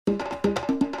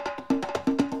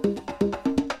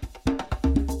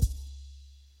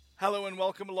Hello and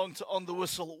welcome along to On the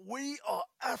Whistle. We are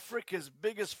Africa's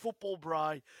biggest football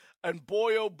braai, and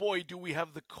boy oh boy do we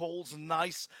have the coals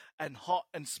nice and hot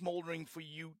and smoldering for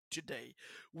you today.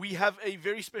 We have a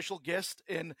very special guest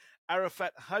in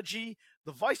Arafat Haji,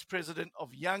 the Vice President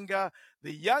of Yanga,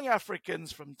 the Young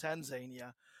Africans from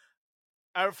Tanzania.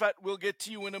 Arafat, we'll get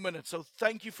to you in a minute, so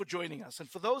thank you for joining us. And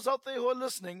for those out there who are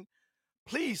listening,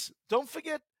 please don't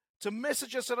forget to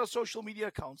message us at our social media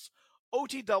accounts,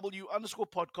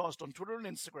 OTW_podcast on Twitter and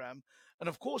Instagram. And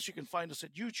of course, you can find us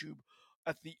at YouTube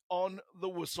at the On the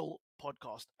Whistle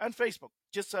podcast and Facebook.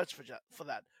 Just search for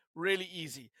that. Really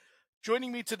easy.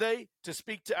 Joining me today to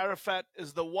speak to Arafat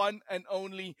is the one and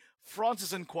only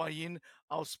Francis Nkwayin,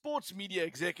 our sports media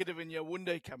executive in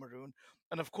Yaoundé, Cameroon.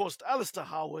 And of course, Alistair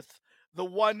Howarth, the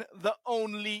one, the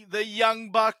only, the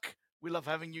young buck. We love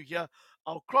having you here.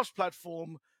 Our cross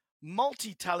platform,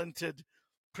 multi talented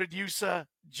producer,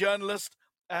 journalist,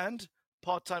 and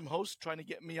part time host trying to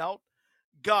get me out.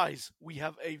 Guys, we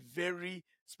have a very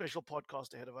special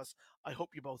podcast ahead of us. I hope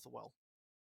you both are well.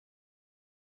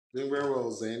 Doing very well,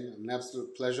 Zane. An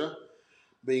absolute pleasure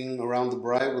being around the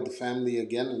bride with the family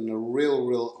again, and a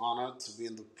real honor to be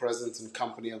in the presence and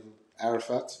company of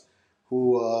Arafat,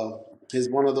 who is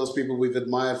one of those people we've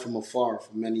admired from afar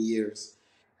for many years.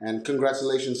 And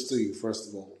congratulations to you, first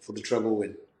of all, for the treble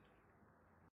win.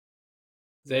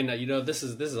 Zaina, this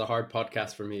is a hard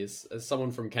podcast for me as someone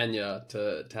from Kenya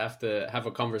to have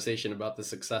a conversation about the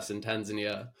success in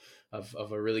Tanzania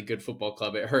of a really good football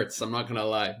club. It hurts. I'm not gonna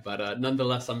lie, but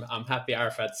nonetheless, I'm happy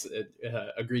Arafat's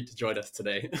agreed to join us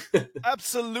today.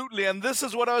 Absolutely, and this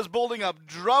is what I was building up.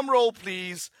 Drum roll,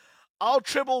 please. Our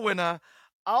treble winner,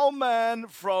 our man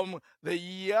from the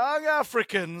Young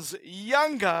Africans,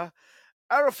 Younger,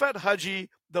 Arafat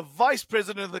Haji, the vice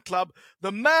president of the club,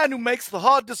 the man who makes the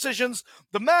hard decisions,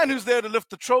 the man who's there to lift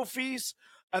the trophies,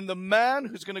 and the man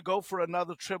who's going to go for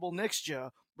another treble next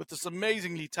year with this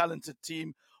amazingly talented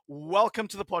team. Welcome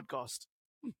to the podcast.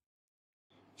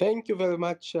 Thank you very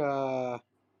much,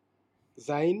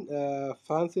 Zain,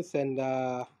 Francis, and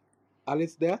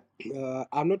Alice there.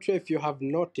 I'm not sure if you have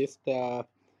noticed the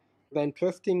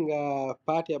interesting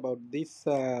part about this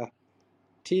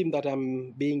team that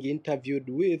I'm being interviewed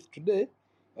with today.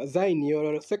 Zain,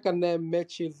 your second name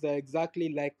matches exactly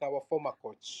like our former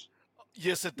coach,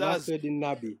 Yes, it does. Nasreddin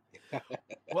Nabi.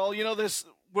 Well,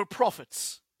 we're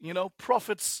prophets,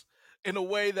 prophets in a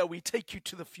way that we take you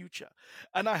to the future.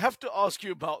 And I have to ask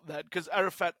you about that because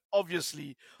Arafat,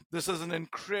 obviously, this is an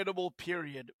incredible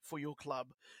period for your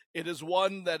club. It is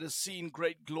one that has seen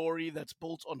great glory that's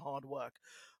built on hard work.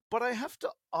 But I have to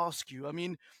ask you, I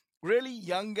mean, really,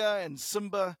 Yanga and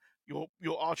Simba,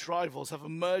 your arch rivals, have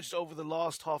emerged over the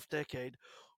last half decade,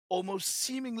 almost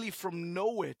seemingly from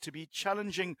nowhere to be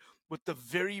challenging with the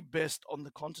very best on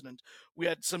the continent. We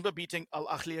had Simba beating Al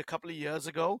Ahly a couple of years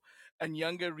ago and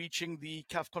Yanga reaching the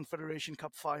CAF Confederation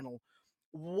Cup final.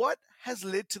 What has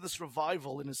led to this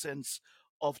revival, in a sense,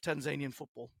 of Tanzanian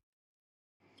football?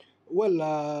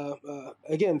 Well,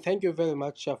 again, thank you very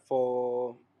much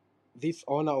for this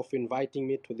honor of inviting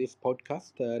me to this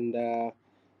podcast. And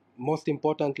most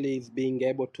importantly, is being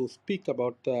able to speak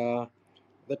about the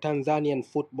Tanzanian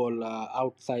football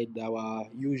outside our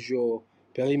usual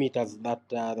perimeters that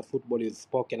the football is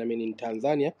spoken. I mean, in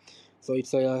Tanzania. So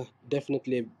it's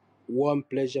definitely a warm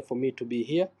pleasure for me to be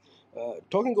here.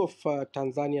 Talking of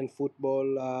Tanzanian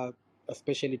football,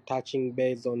 especially touching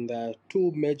base on the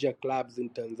two major clubs in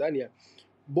Tanzania.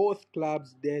 Both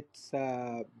clubs date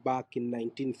back in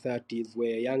 1930s,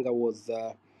 where Yanga was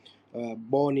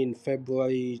born in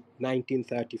February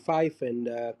 1935,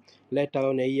 and later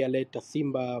on, a year later,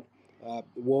 Simba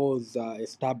was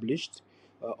established.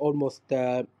 Almost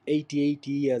 88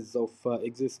 years of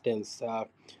existence.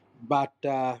 But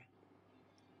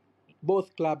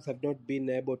both clubs have not been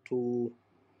able to,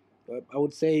 I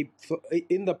would say,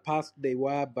 in the past they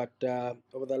were, but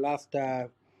over the last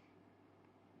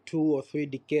 2 or 3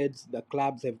 decades, the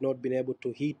clubs have not been able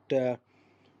to hit the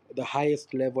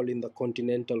highest level in the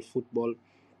continental football.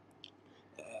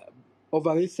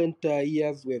 Over recent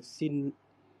years, we have seen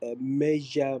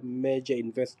major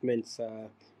investments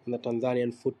in the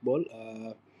Tanzanian football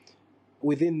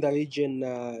within the region,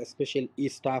 especially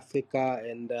East Africa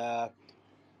and I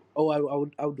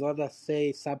would rather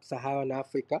say Sub-Saharan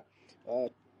Africa.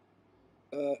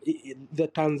 The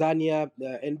Tanzania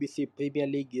NBC Premier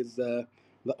League is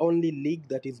the only league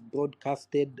that is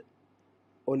broadcasted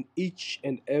on each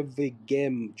and every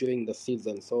game during the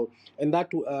season. So, and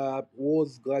that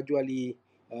was gradually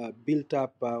built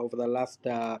up over the last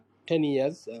 10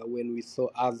 years when we saw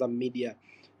Azam Media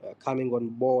coming on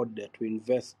board to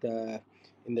invest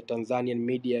in the Tanzanian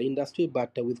media industry,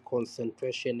 but with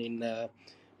concentration in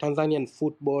Tanzanian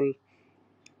football.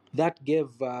 That gave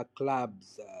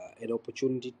clubs an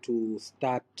opportunity to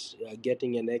start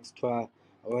getting an extra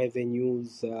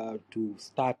revenues, to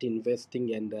start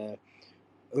investing and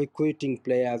recruiting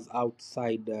players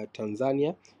outside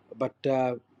Tanzania, but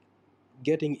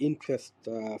getting interest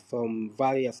from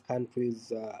various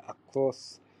countries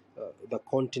across the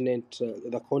continent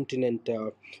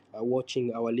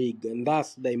watching our league, and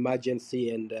thus the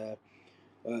emergency and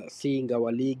seeing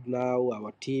our league now,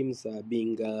 our teams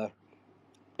being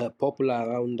popular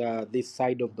around this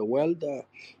side of the world,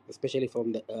 especially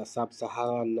from the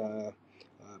sub-Saharan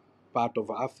part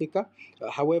of Africa.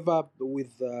 However,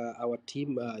 with our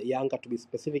team, Yanga to be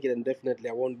specific, and definitely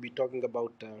I won't be talking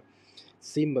about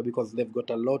Simba because they've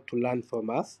got a lot to learn from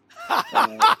us.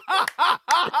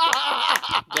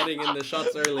 Getting in the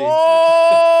shots early.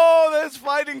 Oh, there's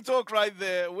fighting talk right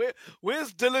there.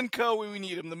 Where's Dylan Kerr when we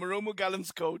need him? The Maromo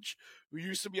Gallants coach who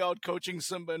used to be out coaching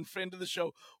Simba and friend of the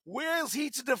show. Where's he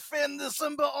to defend the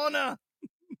Simba honor?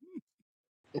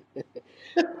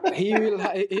 He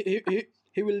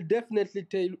will definitely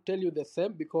tell you the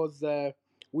same because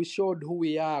we showed who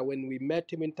we are when we met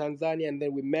him in Tanzania, and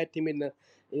then we met him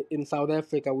in South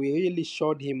Africa. We really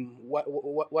showed him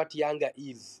what Yanga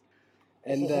is.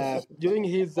 And during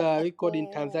his record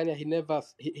in Tanzania, he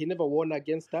never won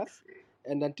against us,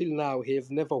 and until now he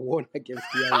has never won against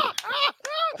Yanga.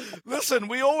 Listen,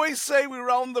 we always say we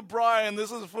round the braai, and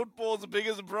this is football's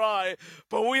biggest braai,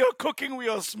 but we are cooking, we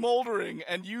are smoldering,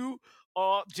 and you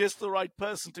are just the right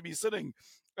person to be sitting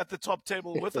at the top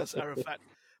table with us, Arafat.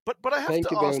 But I have Thank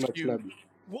to you very ask much, you, Nabi.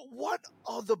 what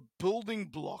are the building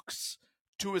blocks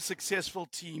to a successful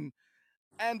team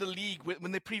and a league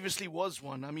when there previously was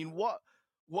one? I mean, what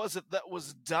was it that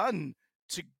was done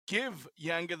to give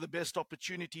Yanga the best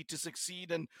opportunity to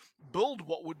succeed and build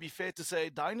what would be fair to say a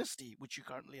dynasty, which you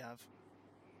currently have?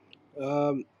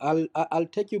 I'll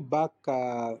take you back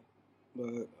around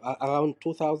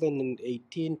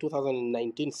 2018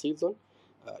 2019 season.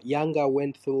 Yanga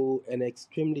went through an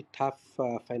extremely tough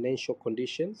financial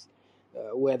conditions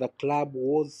where the club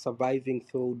was surviving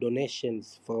through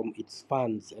donations from its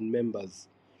fans and members.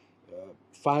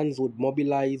 Fans would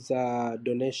mobilize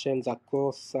donations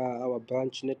across our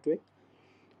branch network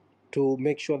to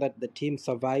make sure that the team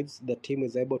survives. The team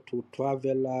is able to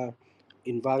travel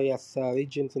in various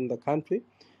regions in the country.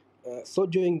 So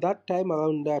during that time,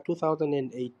 around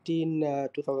 2018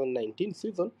 2019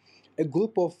 season, a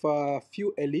group of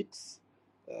few elites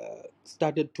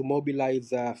started to mobilize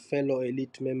fellow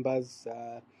elite members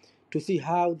to see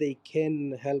how they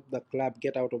can help the club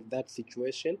get out of that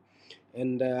situation.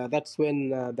 And that's when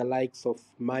the likes of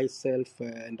myself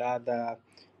and other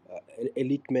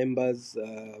elite members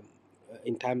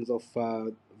in terms of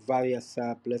various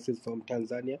places from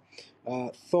Tanzania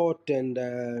thought and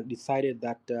decided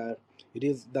that it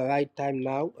is the right time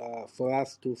now for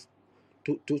us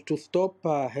to stop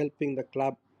helping the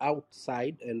club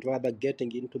outside and rather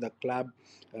getting into the club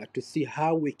to see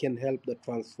how we can help the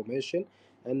transformation.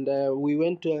 And we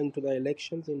went into the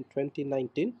elections in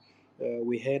 2019.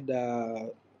 We had a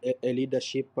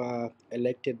leadership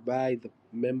elected by the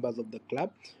members of the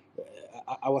club.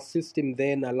 Our system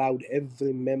then allowed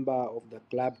every member of the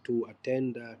club to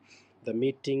attend the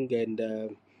meeting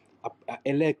and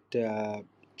elect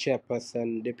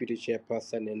chairperson, deputy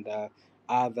chairperson, and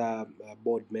other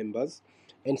board members.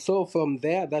 And so from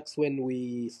there, that's when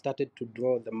we started to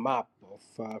draw the map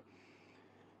of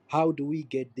how do we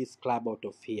get this club out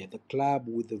of here? The club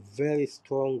with a very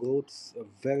strong roots, a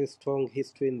very strong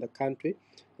history in the country.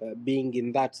 Being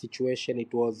in that situation,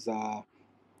 it was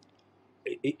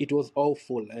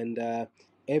awful, and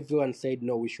everyone said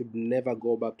no, we should never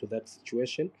go back to that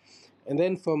situation. And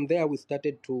then from there we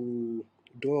started to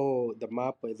draw the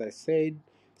map, as I said,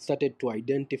 started to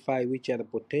identify which are the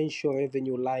potential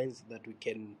revenue lines that we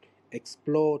can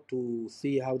explore to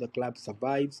see how the club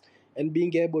survives and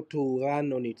being able to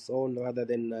run on its own rather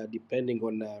than depending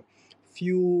on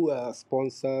few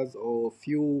sponsors or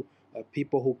few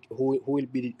people who will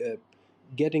be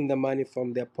getting the money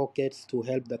from their pockets to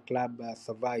help the club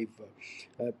survive.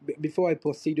 Before I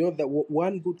proceed, you know that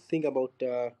one good thing about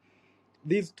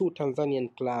these two Tanzanian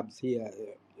clubs here,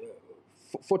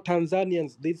 for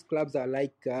Tanzanians, these clubs are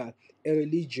like a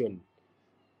religion.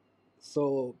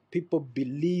 So people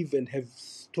believe and have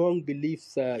strong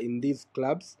beliefs in these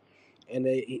clubs. And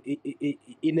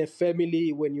in a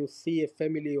family, when you see a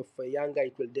family of a younger,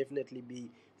 it will definitely be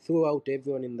throughout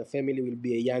everyone in the family will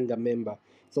be a younger member.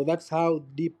 So that's how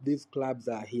deep these clubs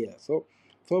are here. So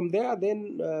from there,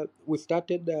 then we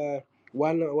started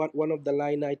one of the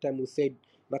line item. We said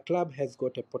the club has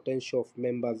got a potential of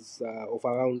members of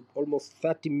around almost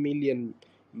 30 million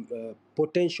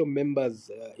potential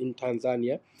members in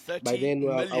Tanzania. By 30 then,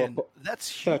 million. That's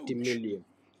 30 huge. million.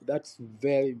 That's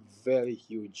very, very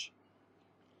huge.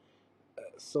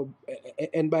 So,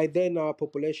 and by then our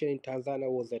population in Tanzania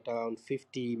was at around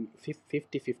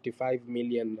 55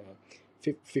 million,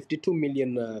 52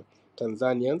 million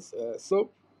Tanzanians. So,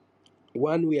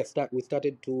 we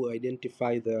started to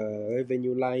identify the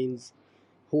revenue lines,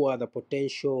 who are the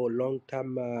potential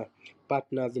long-term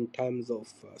partners in terms of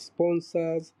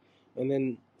sponsors, and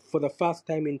then for the first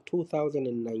time in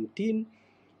 2019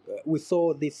 we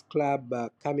saw this club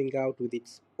coming out with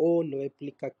its own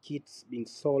replica kits being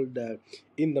sold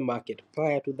in the market.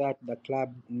 Prior to that, the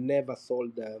club never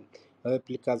sold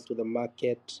replicas to the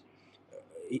market.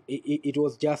 It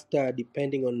was just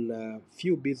depending on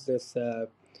few business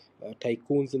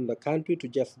tycoons in the country to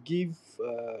just give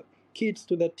kits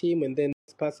to the team and then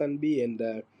person B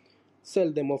and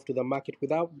sell them off to the market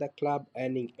without the club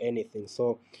earning anything.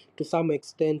 So, to some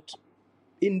extent,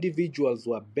 individuals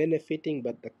were benefiting,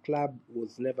 but the club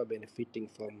was never benefiting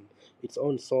from its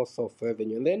own source of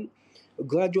revenue. And then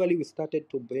gradually we started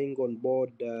to bring on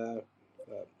board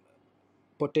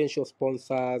potential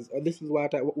sponsors. This is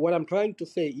what I'm trying to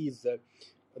say is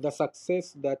the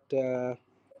success that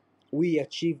we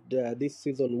achieved this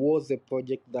season was a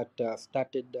project that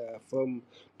started from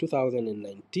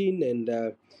 2019 and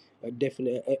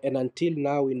definitely and until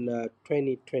now in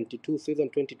 2022 season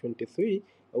 2023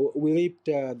 we reaped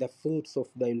the fruits of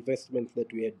the investments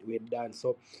that we had done.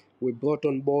 So we brought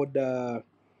on board a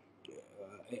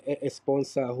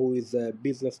sponsor who is a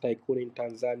business tycoon in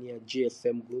Tanzania,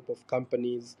 GSM group of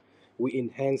companies. We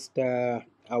enhanced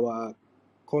our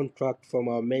contract from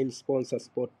our main sponsor,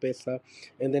 SportPesa,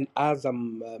 and then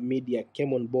Azam Media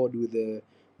came on board with a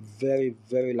very,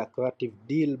 very lucrative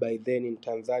deal by then in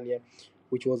Tanzania,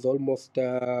 which was almost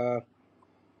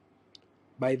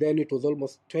by then it was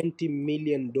almost $20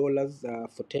 million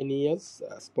for 10 years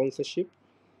sponsorship.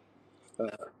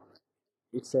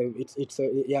 It's a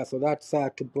yeah. So that's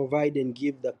to provide and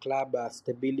give the club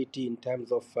stability in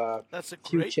terms of That's a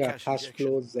great future cash cash injection.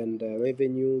 flows and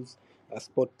revenues.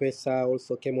 SportPesa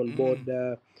also came on board,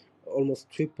 almost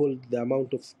tripled the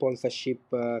amount of sponsorship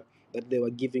that they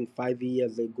were giving 5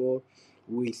 years ago.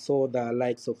 We saw the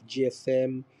likes of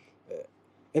GSM.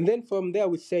 And then from there,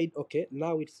 we said, okay,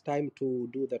 now it's time to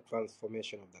do the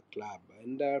transformation of the club.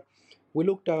 And we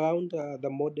looked around the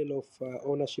model of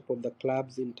ownership of the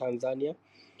clubs in Tanzania.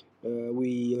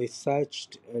 We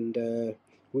researched and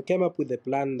we came up with a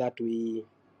plan that we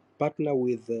partner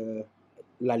with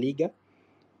La Liga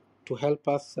to help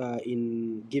us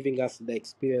in giving us the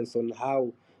experience on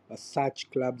how such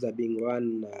clubs are being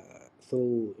run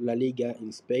through La Liga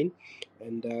in Spain.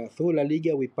 And through La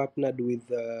Liga, we partnered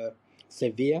with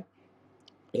Sevilla.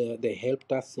 They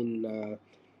helped us in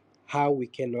how we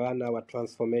can run our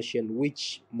transformation,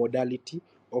 which modality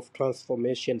of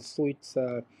transformation suits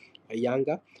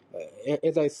Younger.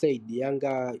 As I said,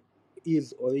 Younger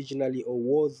is originally or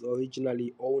was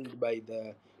originally owned by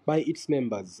its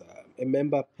members. A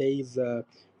member pays the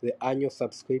annual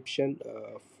subscription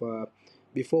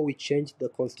before we changed the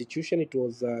constitution. It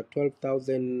was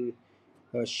 12,000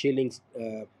 shillings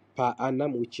per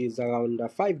annum, which is around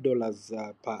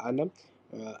 $5 per annum.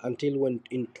 Until when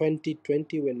in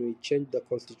 2020, when we changed the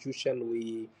constitution,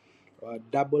 we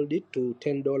doubled it to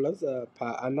 $10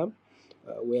 per annum,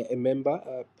 where a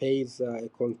member pays a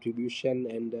contribution.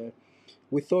 And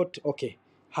we thought, okay,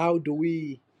 how do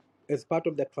we, as part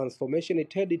of the transformation,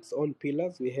 it had its own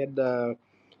pillars. We had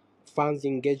fans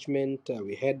engagement,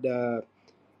 we had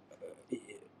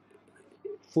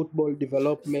football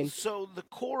development. So the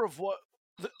core of what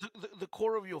the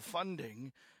core of your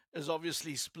funding is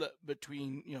obviously split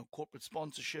between corporate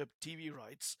sponsorship, TV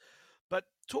rights, but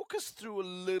talk us through a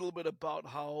little bit about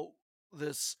how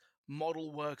this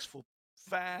model works for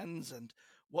fans and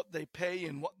what they pay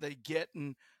and what they get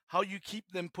and how you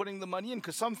keep them putting the money in,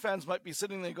 because some fans might be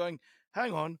sitting there going,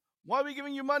 hang on, why are we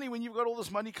giving you money when you've got all this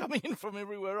money coming in from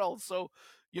everywhere else? So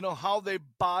how they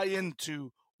buy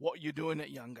into what you're doing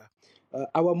at Younger.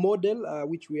 Our model,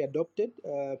 which we adopted,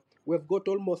 we've got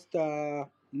almost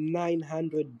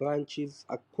 900 branches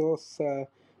across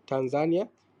Tanzania,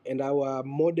 and our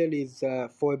model is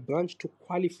for a branch to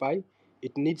qualify,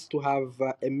 it needs to have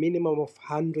a minimum of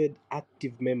 100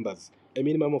 active members, a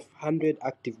minimum of 100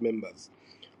 active members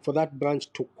for that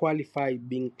branch to qualify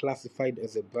being classified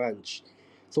as a branch.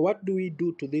 So what do we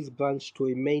do to this branch to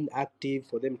remain active,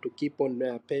 for them to keep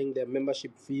on paying their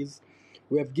membership fees?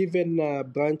 We have given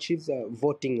branches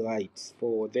voting rights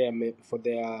for their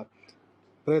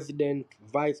president,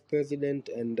 vice president,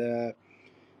 and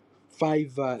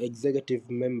five executive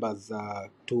members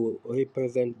to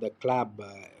represent the club.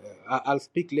 I'll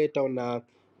speak later on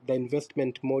the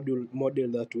investment model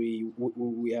that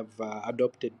we have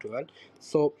adopted to run.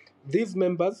 So these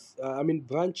members,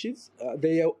 branches,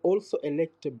 they also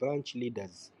elect branch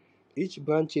leaders. Each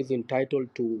branch is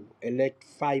entitled to elect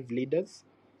five leaders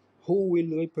who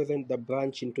will represent the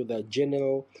branch into the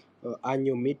general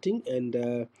annual meeting,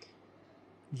 and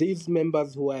these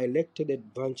members who are elected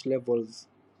at branch levels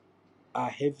are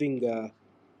having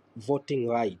voting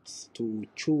rights to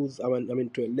choose,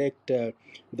 to elect the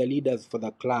leaders for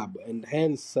the club, and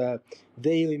hence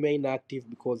they remain active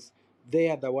because they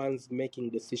are the ones making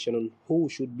decision on who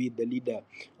should be the leader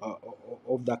uh,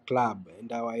 of the club.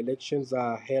 And our elections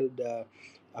are held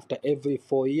after every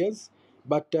 4 years.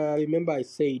 But remember, I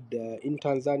said in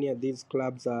Tanzania, these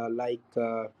clubs are like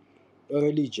a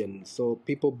religion. So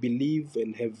people believe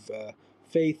and have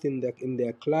faith in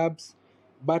their clubs.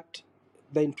 But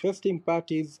the interesting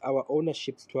part is our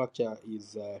ownership structure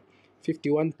is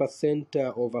 51%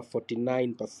 over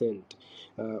 49%.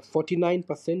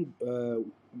 49%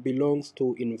 belongs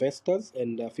to investors,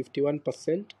 and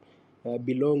 51%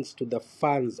 belongs to the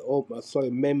fans, or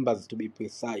members to be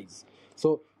precise.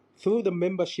 So through the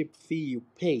membership fee you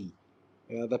pay,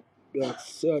 the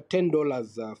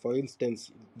 $10, for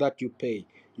instance, that you pay,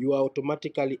 you are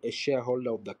automatically a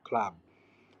shareholder of the club.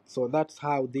 So that's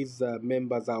how these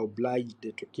members are obliged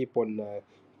to keep on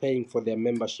paying for their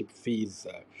membership fees.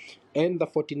 And the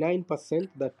 49%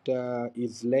 that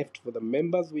is left for the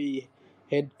members, we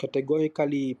had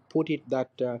categorically put it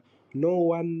that no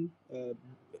one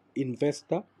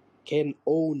investor can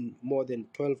own more than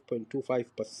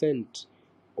 12.25%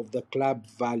 of the club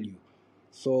value.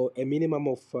 So a minimum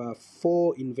of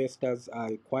four investors are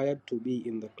required to be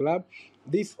in the club.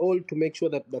 This all to make sure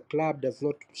that the club does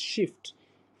not shift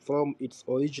from its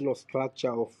original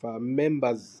structure of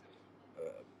members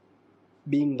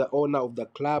being the owner of the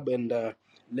club and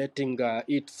letting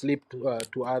it slip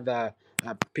to other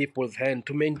people's hand,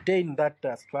 to maintain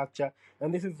that structure.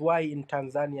 And this is why in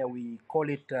Tanzania we call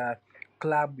it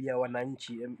club ya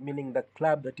wananchi, meaning the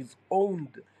club that is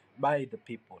owned by the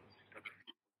people.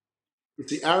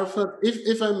 See, Arafat,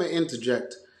 if I may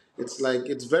interject, it's like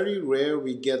it's very rare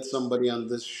we get somebody on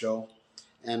this show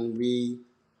and we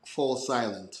fall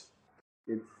silent.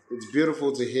 It's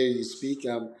beautiful to hear you speak.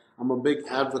 I'm a big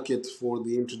advocate for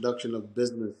the introduction of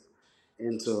business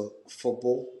into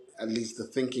football, at least the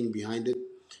thinking behind it.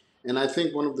 And I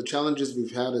think one of the challenges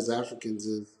we've had as Africans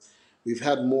is we've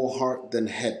had more heart than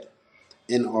head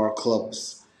in our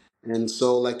clubs. And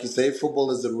so, like you say,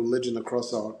 football is a religion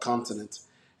across our continent.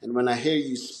 And when I hear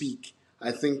you speak,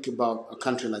 I think about a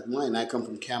country like mine. I come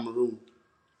from Cameroon,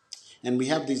 and we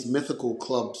have these mythical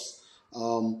clubs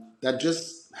that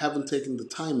just haven't taken the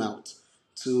time out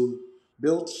to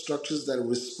build structures that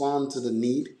respond to the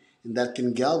need and that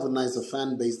can galvanize a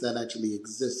fan base that actually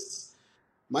exists.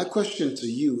 My question to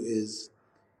you is,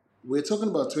 we're talking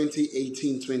about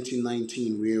 2018,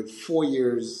 2019. We're 4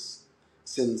 years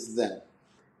since then.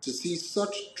 To see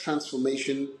such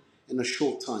transformation in a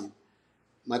short time,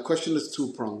 my question is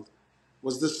two pronged.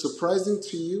 Was this surprising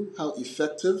to you how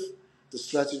effective the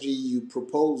strategy you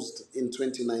proposed in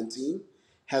 2019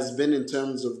 has been in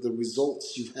terms of the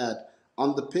results you've had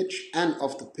on the pitch and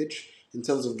off the pitch in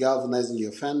terms of galvanizing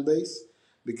your fan base?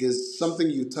 Because something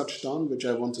you touched on, which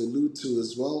I want to allude to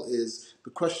as well, is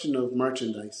the question of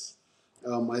merchandise.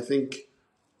 I think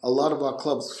a lot of our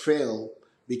clubs fail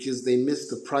because they miss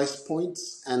the price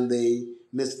points and they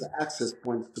miss the access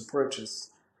points to purchase.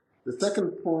 The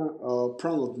second prong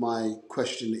of my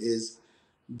question is,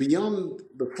 beyond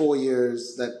the 4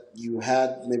 years that you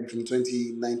had, maybe from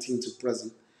 2019 to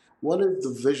present, what is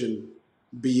the vision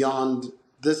beyond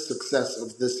this success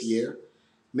of this year,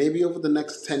 maybe over the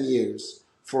next 10 years,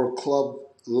 for a club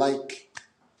like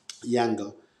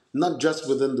Yanga, not just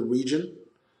within the region,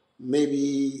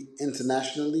 maybe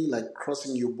internationally, like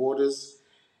crossing your borders?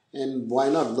 And why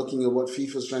not? Looking at what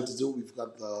FIFA's trying to do, we've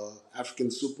got the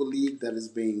African Super League that is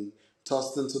being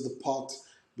tossed into the pot.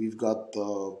 We've got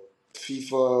the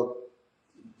FIFA,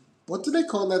 what do they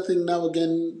call that thing now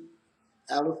again,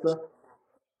 Alistair?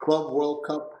 Club World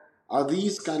Cup. Are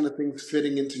these kind of things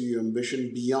fitting into your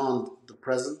ambition beyond the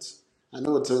present? I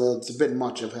know it's a bit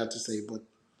much I've had to say, but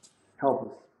help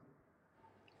us.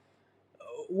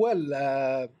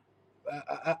 Well,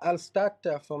 I'll start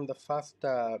from the first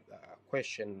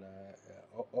question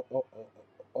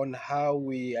on how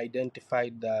we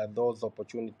identified those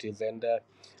opportunities. And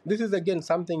this is again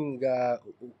something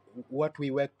what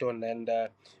we worked on, and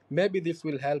maybe this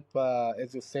will help,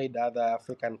 as you said, other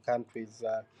African countries.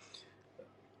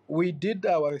 We did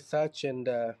our research, and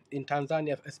in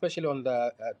Tanzania, especially on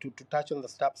the to touch on the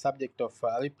subject of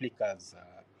replicas.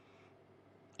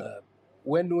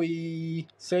 When we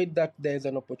said that there's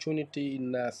an opportunity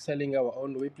in selling our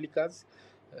own replicas,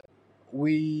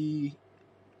 we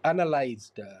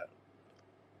analyzed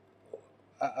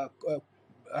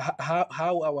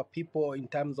how our people, in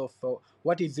terms of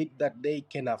what is it that they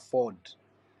can afford,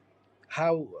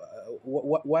 how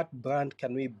what brand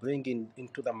can we bring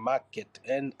into the market,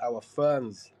 and our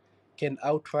firms can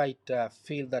outright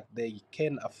feel that they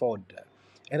can afford.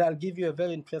 And I'll give you a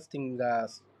very interesting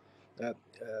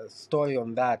story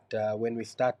on that when we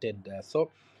started.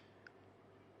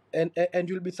 And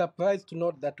you'll be surprised to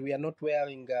note that we are not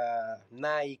wearing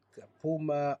Nike,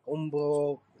 Puma,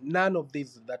 Umbro, none of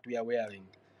these that we are wearing.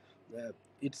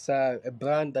 It's a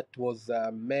brand that was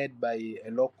made by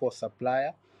a local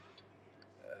supplier,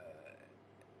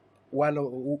 one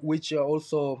of, which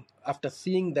also, after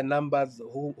seeing the numbers,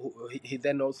 he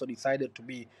then also decided to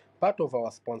be part of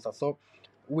our sponsor. So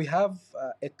we have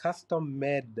a custom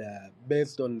made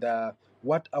based on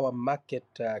what our market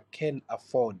can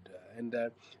afford. And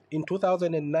in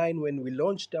 2009, when we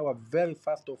launched our very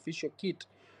first official kit,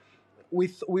 we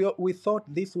thought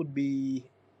this would be,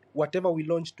 whatever we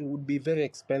launched would be very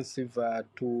expensive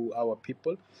to our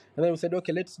people. And then we said,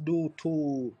 okay, let's do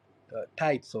two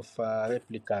types of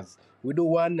replicas. We do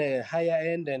one higher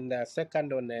end, and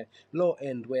second on a low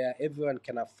end where everyone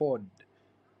can afford.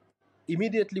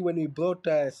 Immediately when we brought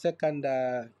second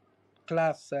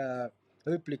class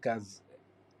replicas,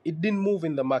 it didn't move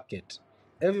in the market.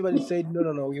 Everybody said, no,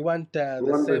 no, no, we want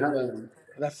We want the high end.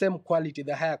 the same quality,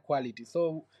 the higher quality.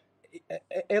 So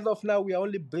as of now, we are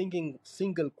only bringing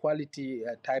single quality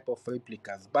type of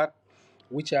replicas, but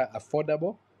which are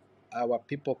affordable, our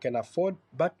people can afford,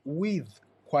 but with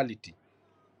quality.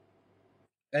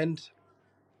 And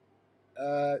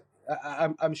uh,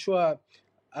 I'm sure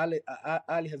Ali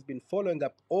has been following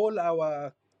up. All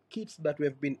our kits that we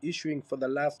have been issuing for the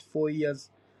last 4 years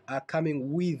are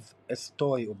coming with a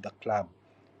story of the club.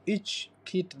 Each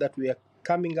kit that we are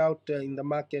coming out in the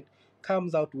market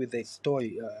comes out with a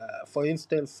story. For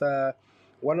instance,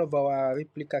 one of our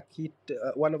replica kit,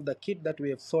 one of the kit that we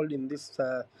have sold in this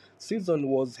season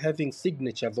was having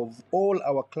signatures of all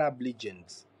our club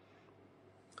legends,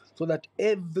 so that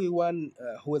everyone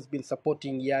who has been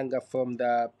supporting Yanga, from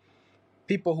the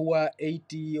people who are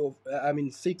 80 of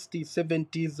 60,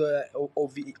 70s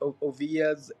of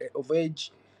years of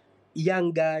age,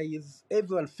 young guys,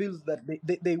 everyone feels that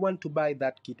they want to buy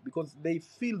that kit because they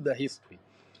feel the history.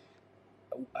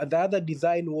 The other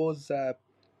design was,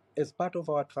 as part of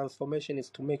our transformation, is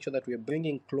to make sure that we are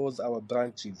bringing close our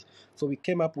branches. So we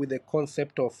came up with a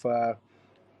concept of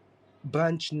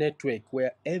branch network,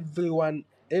 where every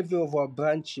of our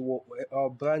branch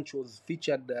was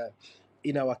featured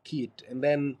in our kit. And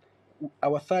then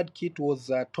our third kit was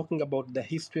talking about the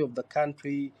history of the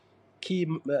country, key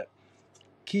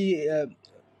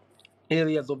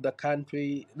areas of the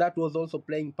country. That was also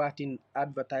playing part in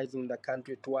advertising the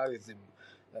country, tourism.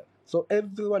 So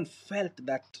everyone felt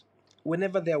that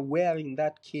whenever they're wearing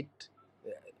that kit,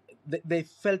 they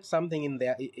felt something in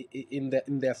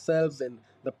their selves, and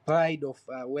the pride of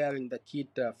wearing the kit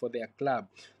for their club.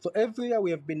 So every year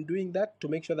we have been doing that to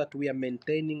make sure that we are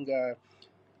maintaining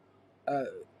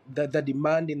the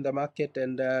demand in the market.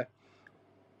 And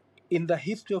in the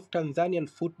history of Tanzanian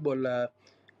football,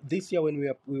 this year when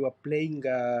we were playing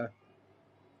our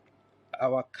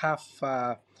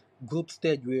CAF group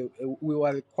stage, we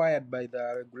were required by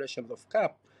the regulations of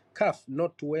CAF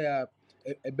not to wear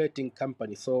a betting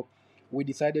company. So we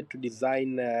decided to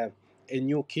design a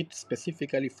new kit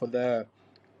specifically for the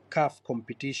CAF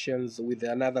competitions with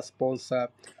another sponsor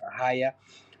higher.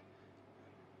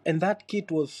 And that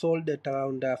kit was sold at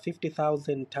around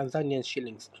 50,000 Tanzanian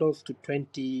shillings, close to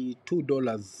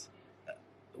 $22.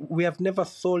 We have never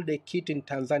sold a kit in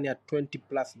Tanzania at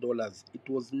 $20+. It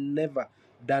was never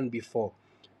done before.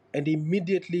 And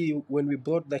immediately when we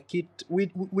brought the kit, we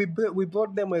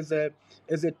brought them as a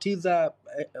teaser,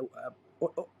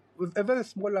 with a very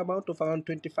small amount of around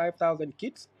 25,000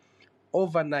 kits.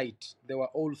 Overnight, they were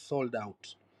all sold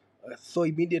out. So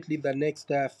immediately the next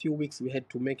few weeks, we had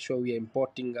to make sure we are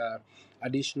importing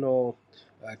additional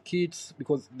kits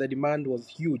because the demand was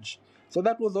huge. So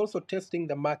that was also testing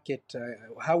the market.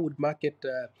 How would market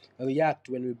react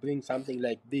when we bring something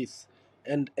like this?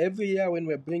 And every year when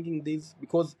we're bringing this,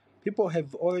 because people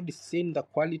have already seen the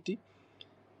quality,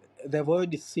 they've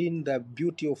already seen the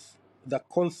beauty of the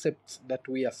concepts that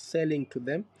we are selling to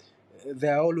them. they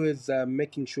are always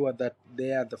making sure that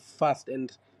they are the first.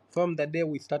 And from the day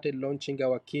we started launching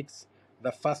our kits,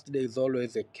 the first day is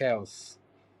always a chaos.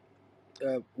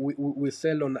 We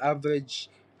sell on average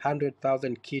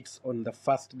 100,000 kits on the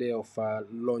first day of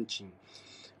launching.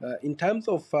 In terms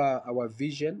of our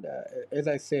vision, as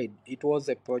I said, it was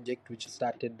a project which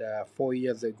started 4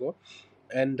 years ago,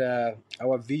 and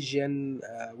our vision,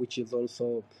 which is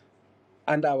also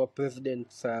under our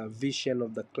president's vision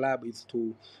of the club, is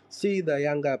to see the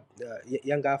younger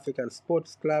African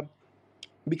sports club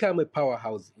become a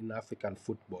powerhouse in African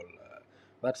football.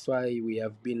 That's why we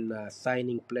have been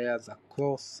signing players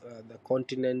across the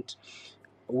continent.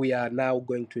 We are now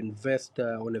going to invest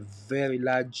on a very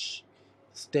large,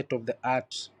 state of the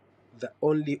art, the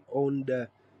only owned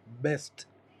best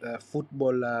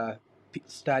football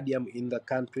stadium in the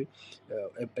country,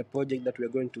 a project that we're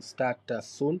going to start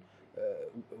soon uh,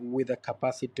 with a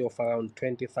capacity of around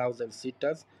 20,000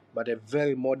 seaters, but a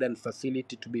very modern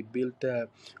facility to be built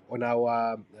on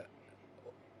our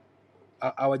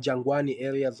Jangwani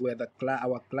areas where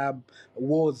our club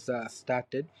was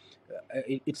started.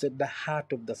 It's at the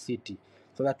heart of the city,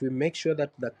 so that we make sure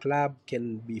that the club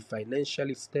can be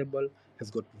financially stable,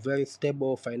 has got very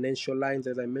stable financial lines,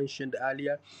 as I mentioned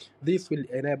earlier. This will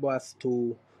enable us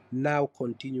to now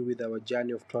continue with our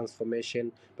journey of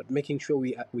transformation, but making sure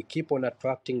we keep on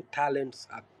attracting talents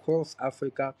across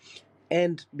Africa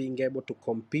and being able to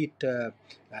compete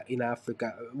in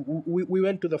Africa. We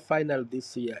went to the final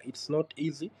this year. It's not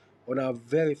easy. On our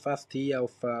very first year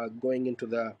of going into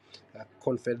the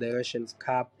Confederations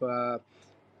Cup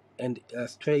and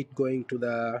straight going to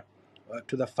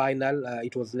the final,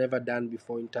 it was never done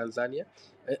before in Tanzania,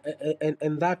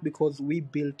 and that because we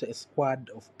built a squad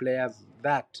of players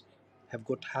that have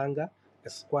got hunger, a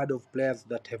squad of players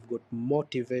that have got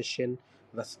motivation,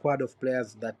 the squad of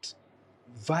players that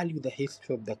value the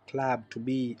history of the club, to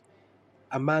be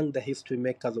among the history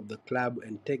makers of the club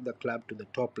and take the club to the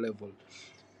top level.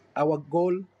 Our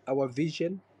goal, our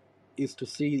vision is to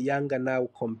see Yanga now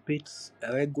competes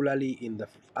regularly in the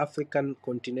African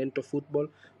continental football,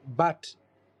 but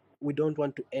we don't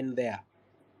want to end there.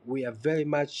 We are very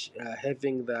much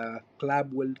having the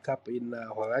Club World Cup in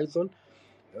horizon.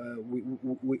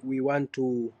 We want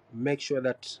to make sure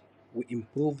that we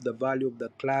improve the value of the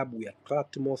club, we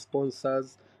attract more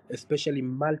sponsors, especially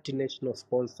multinational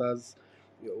sponsors.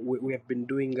 We have been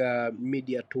doing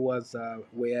media tours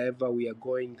wherever we are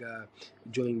going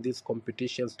during these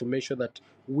competitions to make sure that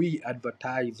we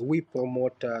advertise, we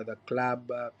promote the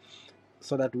club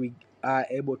so that we are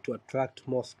able to attract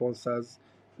more sponsors.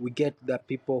 We get the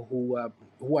people who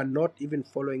are not even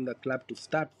following the club to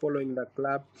start following the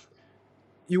club.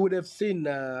 You would have seen,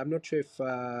 I'm not sure if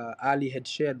Ali had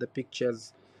shared the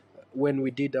pictures when we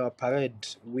did our parade.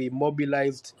 We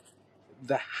mobilized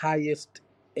the highest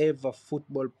ever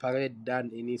football parade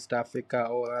done in East Africa,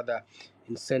 or rather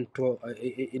in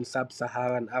in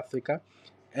sub-Saharan Africa,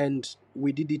 and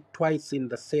we did it twice in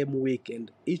the same week.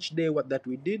 And each day, what that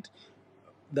we did,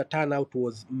 the turnout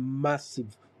was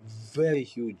massive, very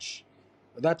huge.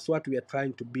 That's what we are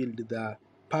trying to build, the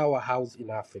powerhouse in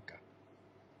Africa.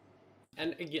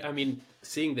 And I mean,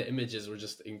 seeing the images were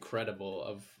just incredible.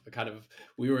 Of kind of,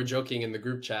 we were joking in the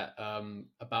group chat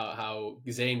about how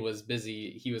Zayn was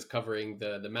busy. He was covering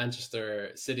the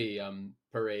Manchester City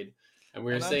parade, and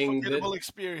we were An saying that, unforgettable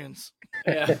experience.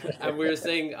 yeah, and we were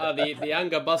saying the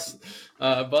Anga bus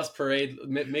parade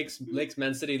makes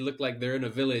Man City look like they're in a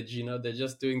village. You know, they're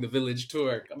just doing the village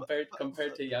tour But,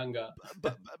 compared to Yanga.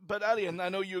 but Ali, and I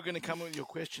know you're going to come with your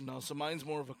question now, so mine's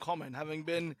more of a comment. Having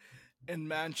been in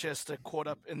Manchester, caught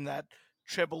up in that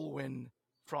treble win,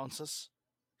 Francis.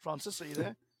 Francis, are you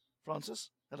there?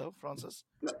 Francis? Hello, Francis.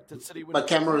 Did City win My a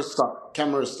treble? camera is stuck.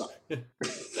 Camera is stuck.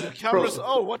 Your cameras. Bro,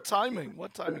 Oh, what timing!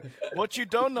 What timing! What you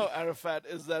don't know, Arafat,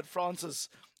 is that Francis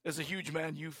is a huge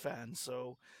Man U fan.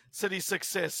 So City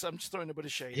success. I'm just throwing a bit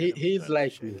of shade at him. He's Throwing a bit of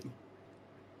like shade me. at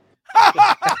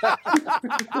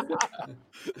him.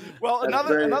 Well, that's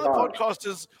very another hard. podcast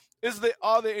is there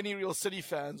are there any real City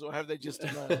fans or have they just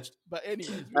emerged? But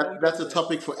anyways, we won't go That's a there.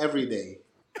 topic for every day.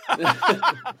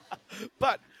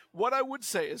 But what I would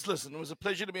say is, listen, it was a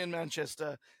pleasure to be in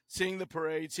Manchester, seeing the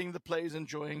parade, seeing the players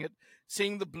enjoying it,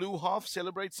 seeing the blue half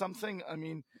celebrate something. I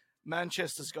mean,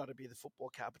 Manchester's got to be the football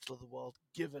capital of the world,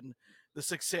 given the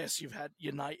success you've had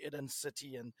United and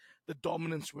City and the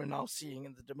dominance we're now seeing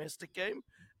in the domestic game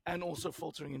and also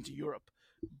filtering into Europe.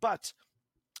 But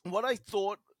what I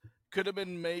thought could have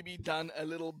been maybe done a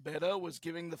little better was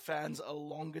giving the fans a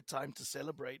longer time to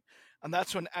celebrate. And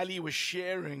that's when Ali was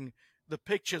sharing the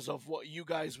pictures of what you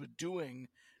guys were doing.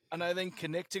 And I think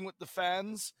connecting with the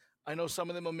fans, I know some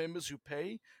of them are members who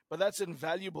pay, but that's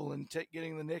invaluable in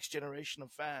getting the next generation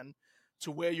of fan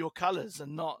to wear your colors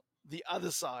and not the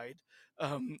other side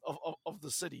of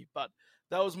the city. But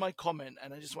that was my comment,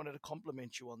 and I just wanted to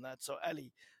compliment you on that. So,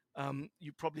 Ali,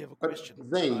 you probably have a But question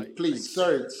that Zane, I please,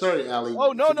 extended. sorry, Ali,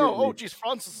 Oh no, no! forgive Oh, me. geez,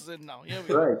 Francis is in now. Here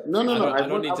we go. Right? No, Feel no, no. free. I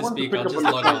don't I need to want to speak. pick I'll up just on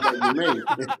the log point off. that you made.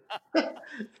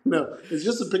 No, it's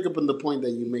just to pick up on the point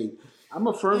that you made. I'm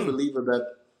a firm Mm, believer that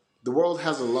the world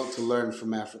has a lot to learn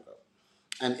from Africa.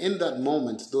 And in that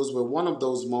moment, those were one of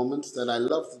those moments that I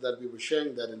loved that we were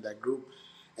sharing that in that group.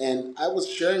 And I was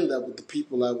sharing that with the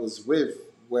people I was with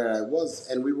where I was,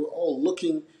 and we were all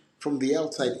looking from the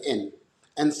outside in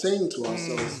and saying to mm,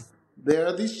 ourselves, there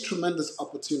are these tremendous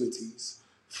opportunities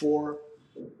for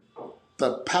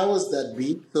the powers that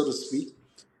be, so to speak,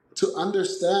 to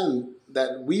understand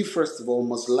that we, first of all,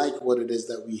 must like what it is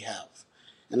that we have.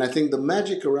 And I think the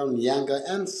magic around Yanga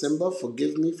and Simba,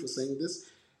 forgive me for saying this,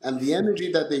 and the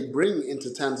energy that they bring into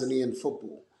Tanzanian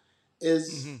football is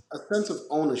mhm, a sense of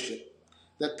ownership.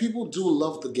 That people do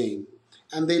love the game,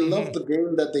 and they love mhm, the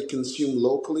game that they consume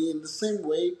locally in the same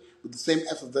way, with the same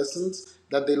effervescence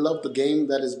that they love the game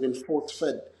that has been force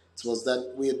fed to us,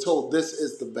 that we are told this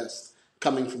is the best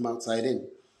coming from outside in.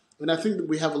 And I think that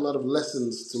we have a lot of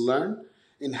lessons to learn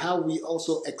in how we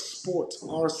also export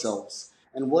ourselves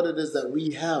and what it is that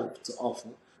we have to offer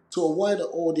to a wider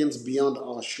audience beyond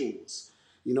our shores.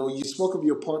 You know, you spoke of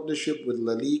your partnership with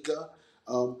La Liga,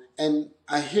 and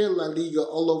I hear La Liga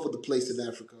all over the place in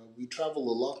Africa. We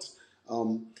travel a lot,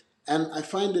 um, and I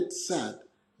find it sad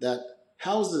that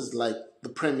houses like the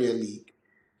Premier League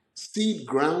cede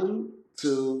ground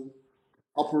to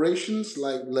operations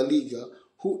like La Liga,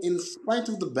 who, in spite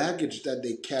of the baggage that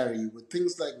they carry with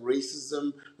things like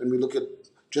racism, when we look at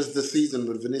just the season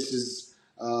with Vinicius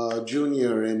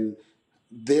Jr. and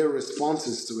their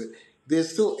responses to it, they're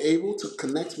still able to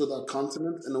connect with our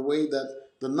continent in a way that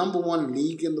the number one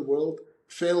league in the world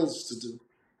fails to do.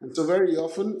 And so, very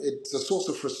often, it's a source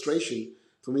of frustration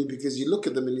for me because you look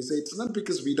at them and you say, it's not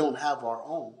because we don't have our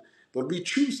own, but we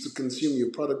choose to consume your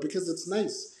product because it's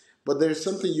nice. But there's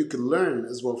something you can learn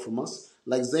as well from us,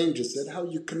 like Zane just said, how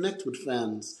you connect with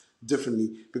fans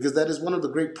differently, because that is one of the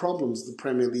great problems the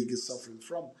Premier League is suffering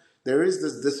from. There is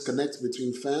this disconnect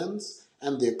between fans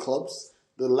and their clubs,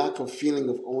 the lack of feeling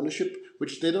of ownership,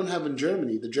 which they don't have in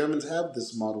Germany. The Germans have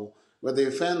this model where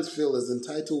their fans feel as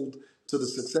entitled to the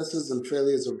successes and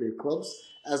failures of their clubs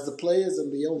as the players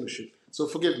and the ownership. So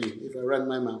forgive me if I ran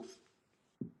my mouth.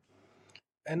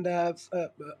 And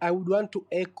I would want to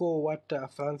echo what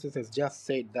Francis has just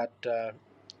said, that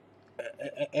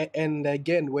and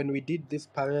again, when we did this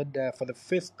parade for the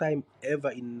first time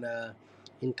ever in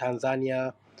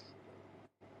Tanzania,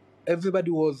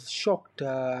 everybody was shocked,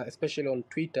 especially on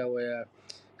Twitter, where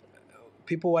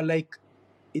people were like,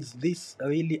 "Is this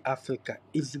really Africa?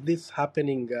 Is this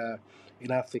happening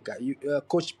in Africa?"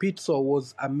 Coach Pizzo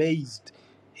was amazed.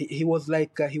 He was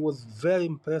like, he was very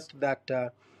impressed that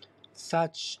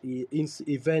such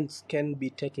events can be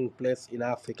taking place in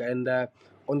Africa. And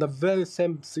on the very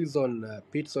same season,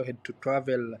 Pizzo had to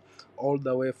travel all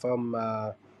the way from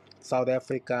South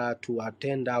Africa to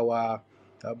attend our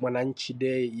Mwananchi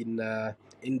Day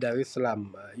in Dar es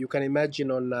Salaam. You can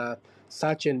imagine on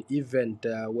such an event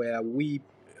where we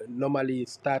normally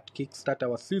kickstart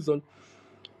our season,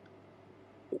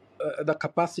 the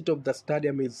capacity of the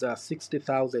stadium is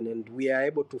 60,000, and we are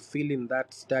able to fill in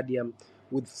that stadium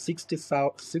with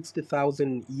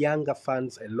 60,000 younger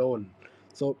fans alone.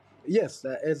 So, yes,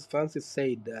 as Francis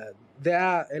said, there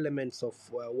are elements of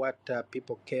what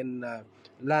people can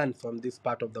learn from this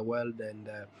part of the world, and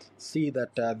see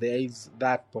that there is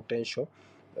that potential.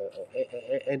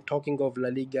 And talking of La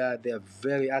Liga, they are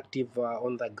very active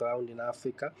on the ground in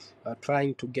Africa,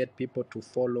 trying to get people to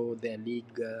follow their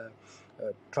league,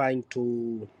 trying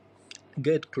to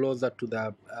get closer to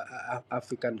the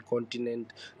African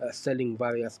continent, selling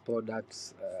various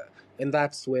products, and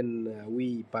that's when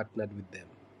we partnered with them.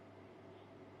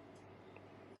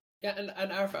 Yeah,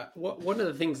 and Arafat, one of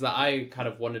the things that I kind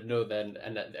of want to know then,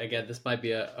 and again, this might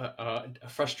be a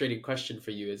frustrating question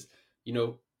for you, is,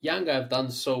 Yanga have done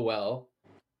so well,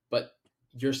 but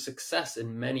your success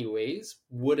in many ways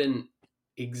wouldn't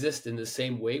exist in the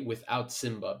same way without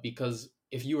Simba. Because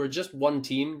if you were just one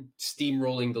team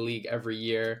steamrolling the league every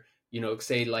year,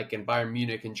 say like in Bayern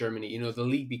Munich in Germany, the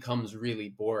league becomes really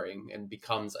boring and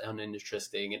becomes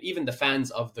uninteresting, and even the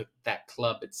fans of that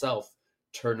club itself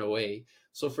turn away.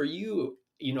 So for you,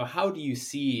 how do you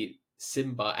see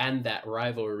Simba and that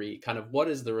rivalry? Kind of what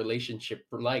is the relationship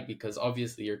like? Because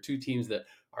obviously you're two teams that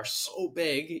are so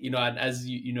big, and as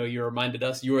you reminded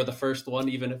us, you were the first one,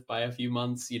 even if by a few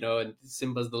months, and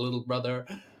Simba's the little brother,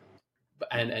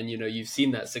 and you've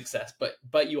seen that success,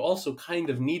 but you also kind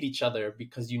of need each other,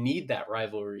 because you need that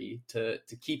rivalry to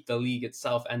keep the league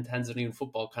itself and Tanzanian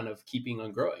football kind of keeping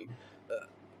on growing.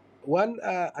 One,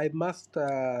 I must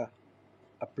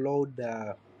applaud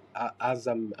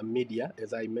Azam Media,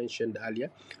 as I mentioned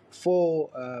earlier, for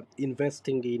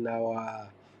investing in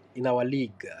our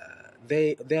league.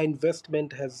 Their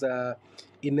investment has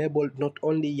enabled not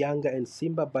only Yanga and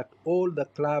Simba, but all the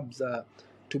clubs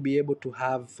to be able to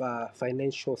have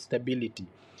financial stability.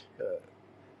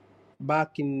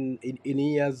 Back in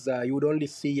years, you would only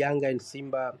see Yanga and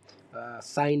Simba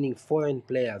signing foreign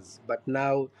players, but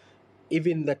now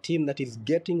even the team that is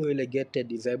getting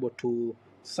relegated is able to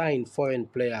sign foreign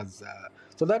players.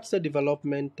 So that's a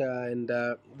development, and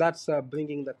that's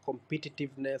bringing the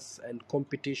competitiveness and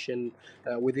competition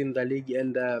within the league.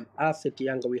 And us at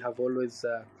Yanga, we have always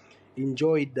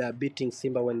enjoyed beating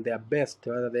Simba when they are best,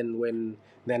 rather than when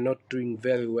they're not doing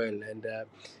very well. And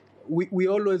we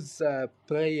always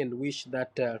pray and wish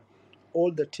that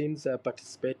all the teams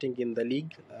participating in the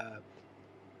league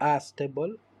are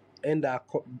stable and are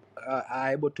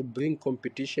able to bring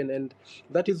competition. And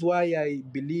that is why I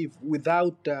believe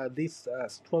without this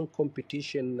strong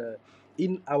competition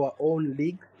in our own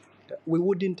league, we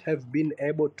wouldn't have been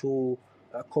able to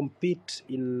compete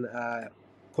in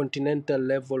continental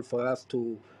level, for us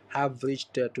to have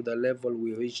reached to the level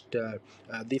we reached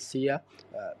this year.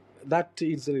 That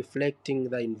is reflecting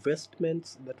the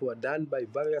investments that were done by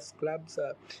various clubs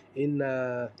in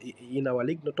our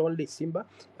league, not only Simba.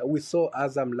 We saw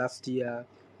Azam last year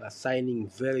signing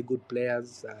very good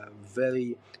players,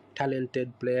 very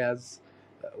talented players.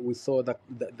 We saw the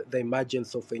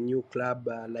emergence of a new club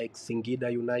like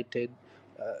Singida United,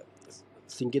 uh,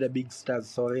 Singida Big Stars,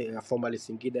 sorry, formerly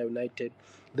Singida United.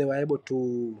 They were able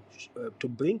to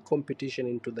bring competition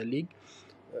into the league.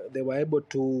 They were able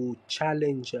to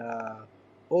challenge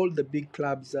all the big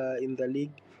clubs in the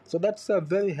league. So that's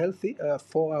very healthy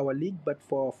for our league, but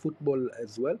for football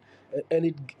as well.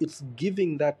 And it's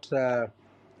giving that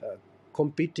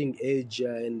competing edge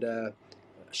and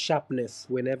sharpness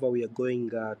whenever we are going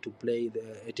to play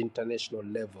at international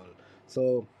level.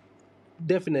 So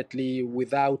definitely,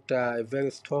 without a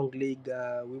very strong league,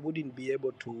 we wouldn't be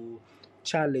able to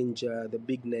challenge the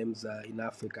big names in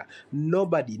Africa.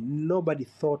 Nobody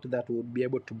thought that we would be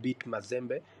able to beat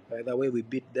Mazembe the way we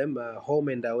beat them, home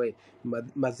and away.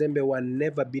 Mazembe were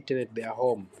never beaten at their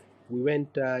home. We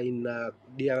went in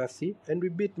DRC and we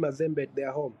beat Mazembe at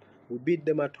their home. We beat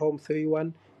them at home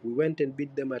 3-1. We went and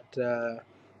beat them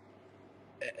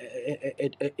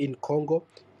in Congo.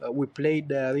 We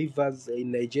played Rivers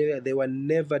in Nigeria. They were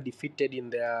never defeated in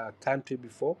their country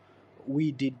before.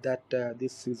 We did that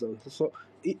this season. So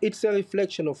it's a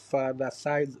reflection of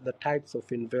the types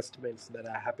of investments that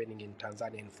are happening in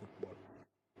Tanzanian football.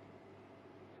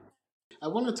 I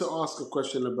wanted to ask a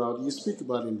question about, you speak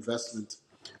about investment,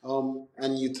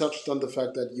 and you touched on the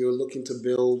fact that you're looking to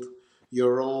build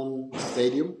your own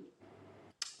stadium.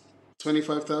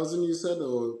 25,000, you said,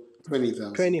 or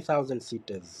 20,000? 20,000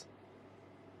 seaters.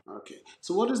 Okay.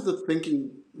 So, what is the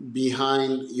thinking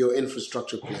behind your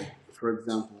infrastructure play? For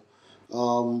example,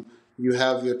 you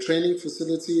have your training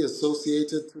facility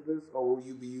associated to this, or will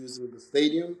you be using the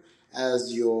stadium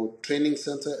as your training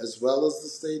center as well as the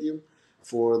stadium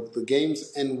for the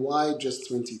games? And why just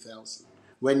 20,000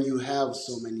 when you have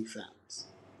so many fans?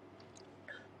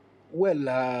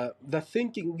 Well, the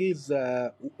thinking is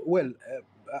I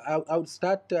would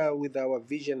start with our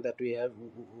vision that we have.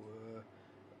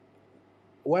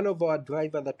 One of our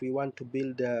driver that we want to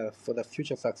build for the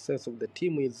future success of the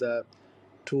team is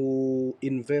to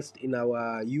invest in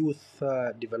our youth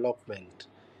development.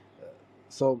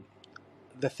 So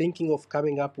the thinking of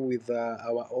coming up with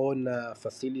our own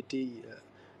facility,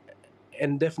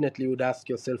 and definitely would ask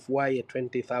yourself why a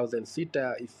 20,000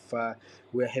 seater if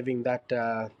we're having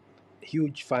that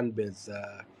huge fan base.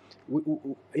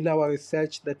 In our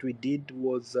research that we did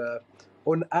was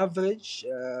on average,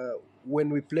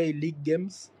 when we play league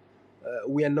games,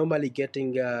 we are normally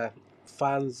getting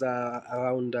fans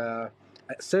around,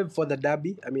 save for the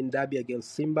derby. I mean, derby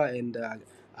against Simba and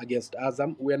against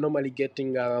Azam, we are normally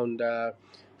getting around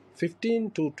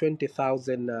 15 to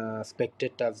 20,000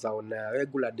 spectators on a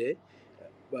regular day.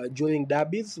 During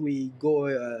derbies, we go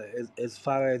as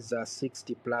far as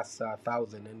 60 plus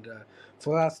thousand. And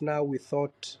for us now, we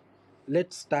thought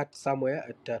let's start somewhere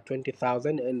at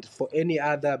 20,000. And for any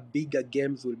other bigger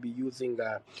games, we'll be using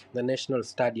the national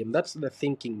stadium. That's the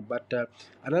thinking. But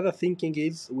another thinking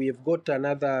is we have got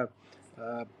another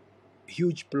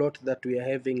huge plot that we are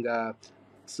having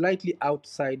slightly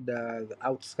outside the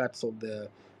outskirts of the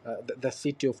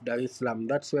city of Dar es Salaam.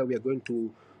 That's where we are going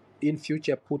to, in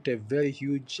future, put a very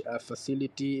huge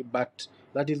facility, but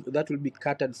that will be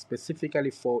catered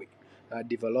specifically for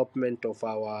development of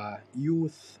our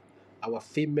youth, our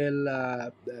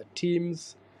female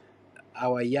teams,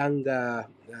 our younger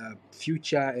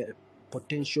future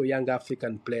potential young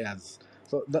African players.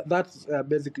 So that's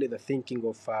basically the thinking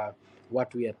of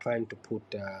what we are trying to put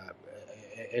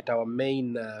at our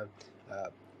main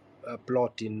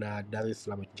plot in Dar es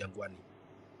Salaam at Jangwani.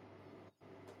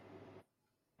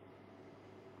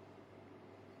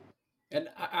 And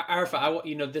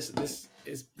Arfa, this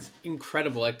is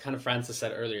incredible. Like kind of Francis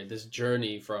said earlier, this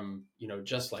journey from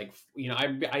just like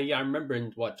I remember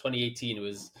in what 2018 it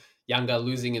was Yanga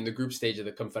losing in the group stage of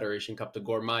the Confederation Cup to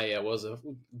Gormaya, was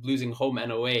losing home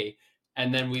and away,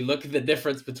 and then we look at the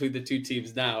difference between the two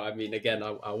teams now. I mean, again,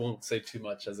 I won't say too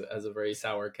much as a very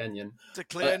sour Kenyan,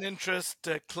 Declare but an interest.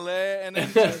 Declare an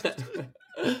interest.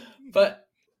 but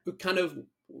kind of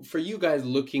for you guys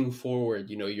looking forward,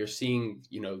 you're seeing,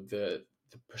 the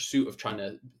pursuit of trying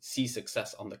to see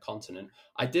success on the continent.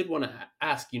 I did want to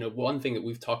ask, one thing that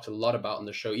we've talked a lot about on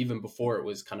the show, even before it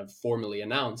was kind of formally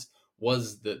announced,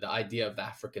 was the idea of the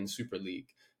African Super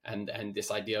League. And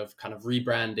this idea of kind of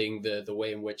rebranding the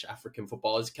way in which African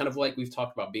football is kind of like we've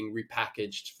talked about being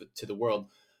repackaged to the world.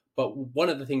 But one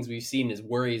of the things we've seen is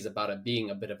worries about it being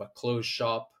a bit of a closed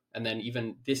shop. And then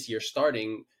even this year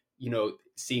starting,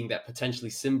 seeing that potentially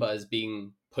Simba is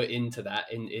being put into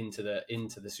that into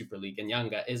the Super League and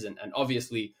Yanga isn't. And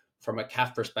obviously from a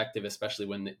CAF perspective, especially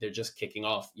when they're just kicking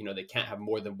off, they can't have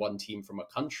more than one team from a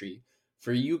country.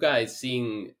 For you guys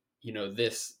seeing,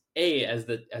 this as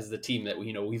the team that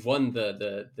we've won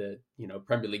the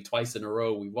Premier League twice in a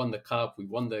row, we won the cup, we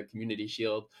won the Community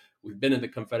Shield, we've been in the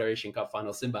Confederation Cup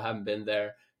final. Simba haven't been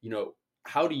there.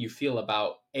 How do you feel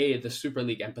about the Super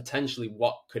League and potentially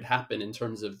what could happen in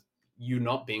terms of you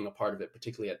not being a part of it,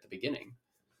 particularly at the beginning?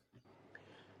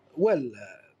 Well,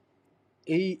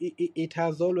 it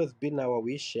has always been our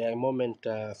wish. A moment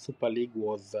Super League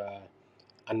was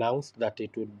announced that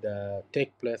it would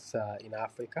take place in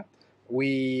Africa.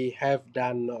 We have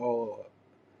done, or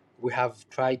we have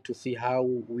tried to see how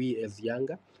we as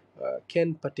younger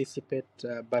can participate.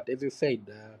 But as you said,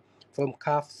 from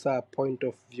CAF's point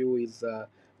of view, is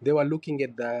they were looking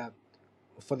at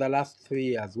for the last 3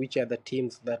 years, which are the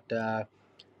teams that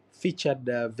featured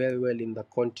very well in the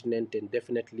continent, and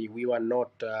definitely we were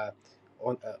not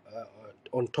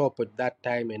on top at that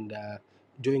time. And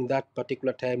during that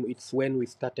particular time, it's when we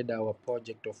started our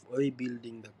project of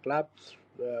rebuilding the club.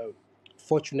 Uh,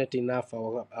 Fortunate enough,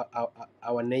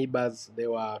 our neighbors, they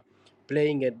were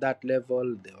playing at that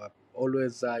level. They were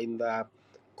always in the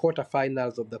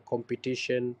quarterfinals of the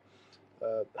competition.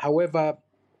 However,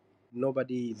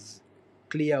 nobody is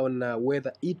clear on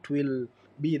whether it will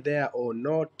be there or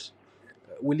not.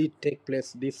 Will it take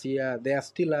place this year? There are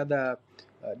still other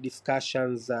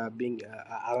discussions being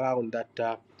around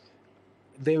that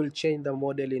they will change the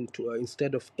model into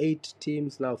instead of 8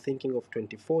 teams, now thinking of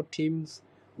 24 teams,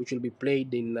 which will be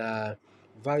played in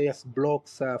various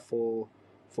blocks for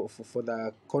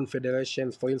the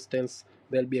confederations. For instance,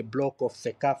 there'll be a block of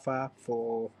Sekafa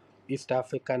for East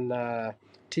African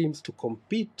teams to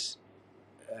compete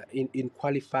in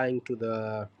qualifying to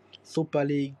the Super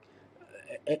League.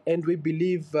 And we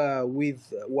believe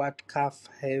with what CAF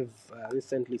have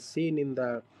recently seen in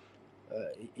the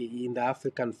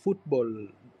African football,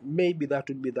 maybe that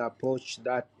would be the approach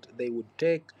that they would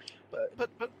take. But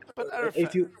If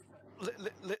Arafat, you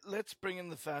let's bring in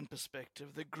the fan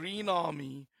perspective. The Green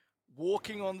Army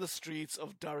walking on the streets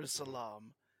of Dar es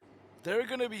Salaam, they're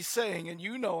going to be saying,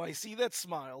 and I see that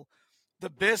smile, the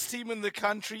best team in the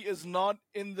country is not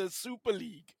in the Super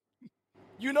League.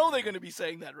 They're going to be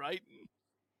saying that, right?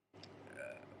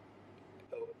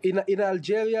 in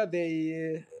Algeria,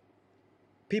 they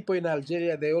people in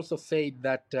Algeria, they also said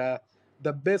that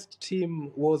the best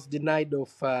team was denied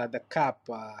of the cup.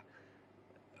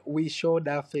 We showed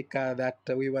Africa that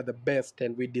we were the best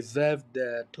and we deserved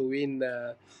to win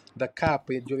the cup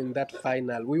during that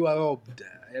final. We were robbed,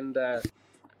 and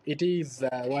it is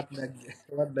what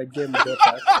the game brought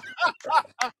us.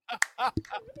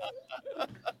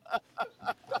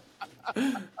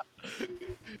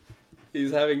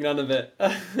 He's having none of it.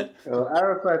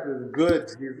 Arafat is good.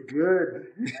 He's good.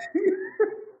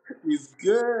 He's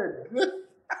good.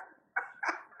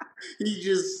 He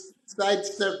just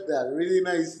sidestepped that really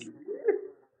nicely.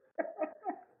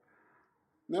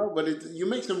 No, but you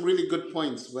make some really good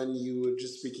points when you were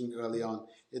just speaking early on.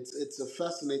 It's a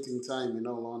fascinating time, in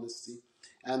all honesty,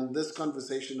 And this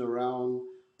conversation around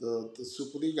the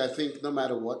Super League, I think no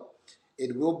matter what,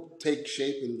 it will take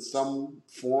shape in some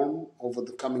form over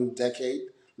the coming decade.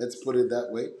 Let's put it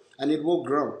that way, and it will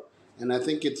grow. And I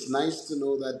think it's nice to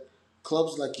know that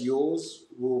clubs like yours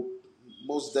will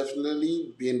most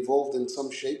definitely be involved in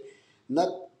some shape,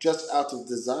 not just out of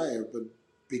desire, but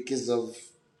because of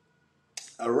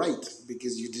a right,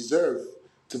 because you deserve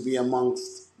to be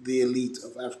amongst the elite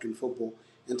of African football.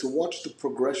 And to watch the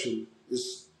progression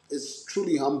is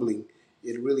truly humbling.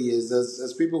 It really is.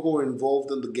 As people who are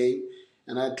involved in the game,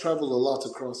 and I travel a lot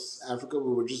across Africa.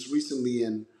 We were just recently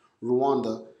in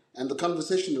Rwanda, and the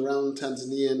conversation around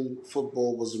Tanzanian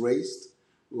football was raised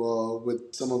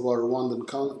with some of our Rwandan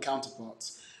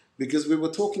counterparts, because we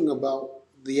were talking about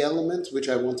the element, which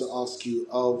I want to ask you,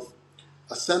 of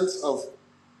a sense of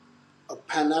a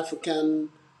Pan African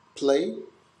play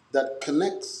that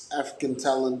connects African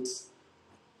talent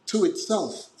to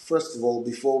itself, first of all,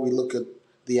 before we look at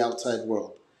the outside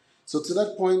world. So, to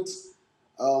that point,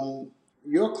 um,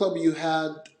 your club, you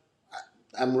had,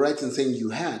 I'm right in saying you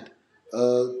had,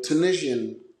 a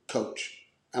Tunisian coach.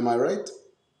 Am I right?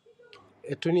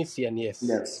 A Tunisian, yes.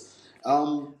 Yes.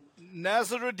 Um,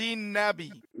 Nazaruddin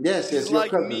Nabi. yes, He's yes, your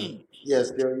like cousin. me.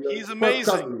 Yes, your He's first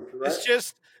amazing. cousin,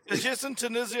 right? It's just in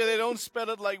Tunisia they don't spell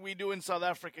it like we do in South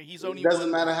Africa. He's It only doesn't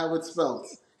one matter letter. how it's spelled.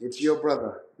 It's your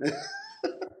brother.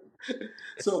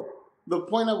 So the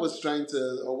point I was trying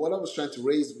to, or what I was trying to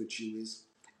raise with you is,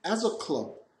 as a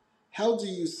club, how do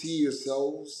you see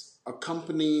yourselves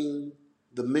accompanying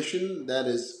the mission that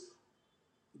is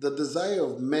the desire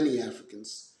of many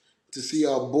Africans to see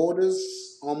our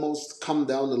borders almost come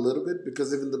down a little bit,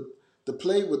 because even the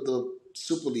play with the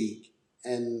Super League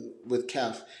and with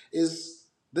CAF is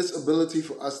this ability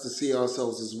for us to see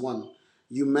ourselves as one.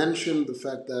 You mentioned the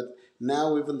fact that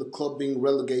now even the club being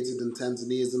relegated in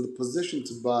Tanzania is in the position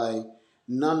to buy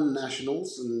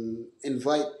non-nationals and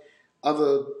invite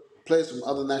other players from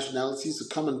other nationalities to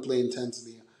come and play in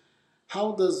Tanzania.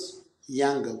 How does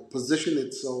Yanga position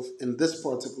itself in this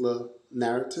particular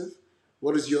narrative?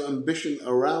 What is your ambition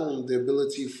around the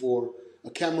ability for a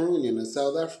Cameroonian, a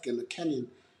South African, a Kenyan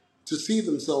to see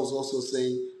themselves also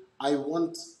saying, I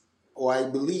want, or I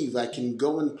believe I can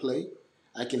go and play,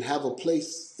 I can have a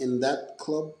place in that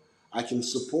club, I can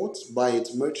support, buy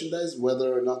its merchandise,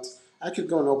 whether or not I could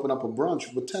go and open up a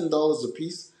branch with $10 a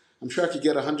piece. I'm sure I could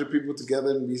get 100 people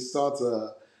together and we start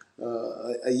a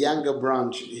Yanga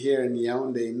branch here in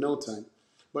Yaoundé in no time.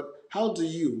 But how do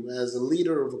you, as a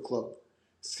leader of a club,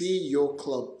 see your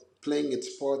club playing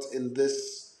its part in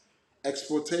this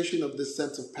exportation of this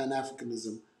sense of Pan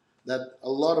Africanism that a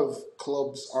lot of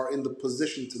clubs are in the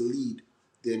position to lead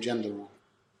the agenda on?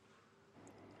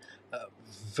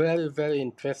 Very, very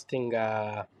interesting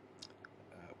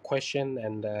question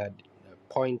and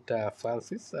point,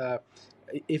 Francis.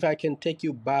 If I can take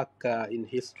you back in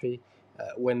history,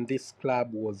 when this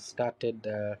club was started,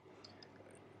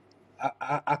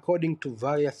 according to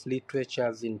various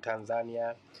literatures in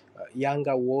Tanzania,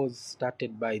 Yanga was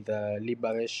started by the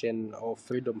liberation of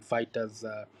freedom fighters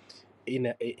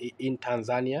in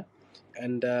Tanzania,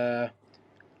 and to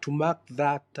mark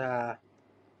that.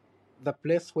 The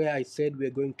place where I said we're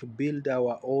going to build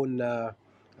our own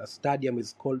stadium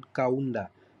is called Kaunda.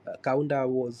 Kaunda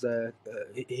was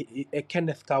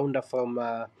Kenneth Kaunda from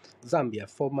Zambia,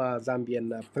 former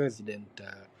Zambian president.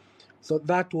 So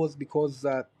that was because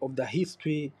of the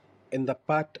history and the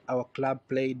part our club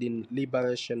played in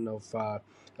liberation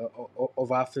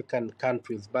of African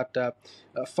countries. But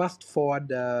fast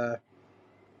forward,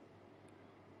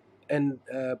 and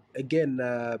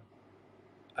again,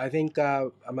 I think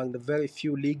among the very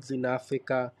few leagues in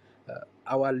Africa,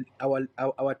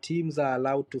 our teams are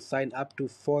allowed to sign up to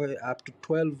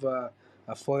 12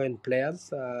 foreign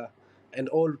players, and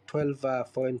all 12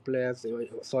 foreign players.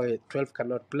 Sorry, 12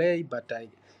 cannot play, but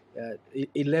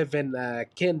 11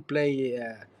 can play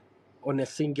on a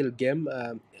single game,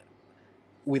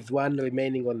 with one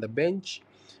remaining on the bench.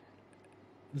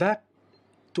 That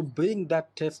to bring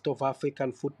that taste of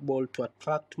African football to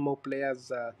attract more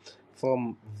players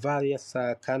from various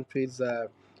countries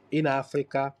in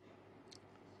Africa,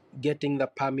 getting the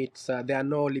permits. There are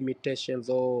no limitations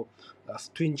or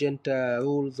stringent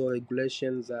rules or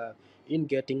regulations in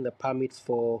getting the permits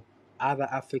for other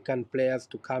African players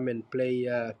to come and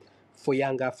play for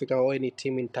Young Africa or any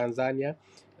team in Tanzania.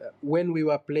 When we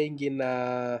were playing in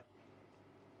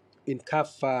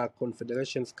CAF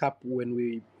Confederations Cup, when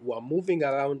we were moving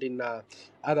around in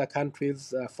other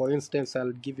countries. For instance,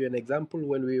 I'll give you an example.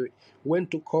 When we went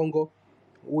to Congo,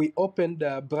 we opened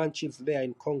branches there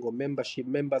in Congo,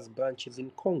 members branches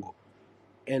in Congo.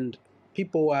 And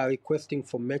people are requesting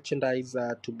for merchandise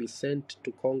to be sent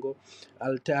to Congo.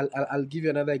 I'll give you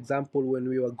another example. When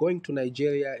we were going to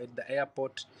Nigeria at the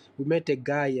airport, we met a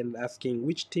guy and asking,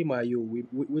 which team are you?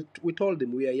 We told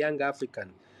him we are Young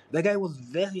African. The guy was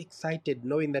very excited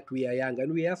knowing that we are young,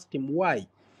 and we asked him why.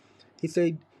 He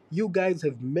said, you guys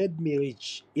have made me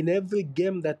rich. In every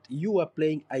game that you are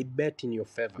playing, I bet in your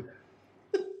favor.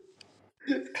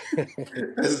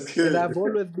 That's And I've good.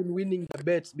 always been winning the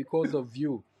bets because of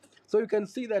you. So you can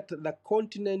see that the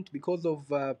continent, because of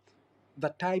the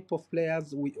type of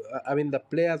players the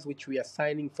players which we are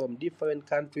signing from different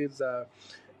countries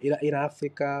in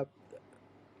Africa,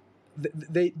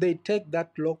 they take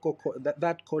that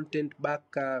that content back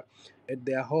at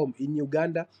their home in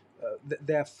Uganda.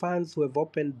 There are fans who have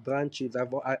opened branches.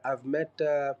 I've met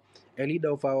a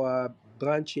leader of our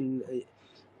branch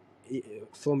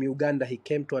from Uganda. He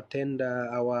came to attend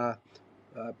our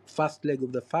first leg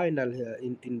of the final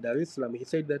in Dar es Salaam. He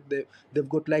said that they've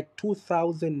got like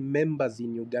 2,000 members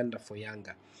in Uganda for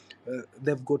Yanga.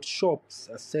 They've got shops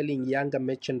selling Yanga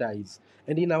merchandise.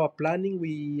 And in our planning,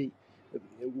 we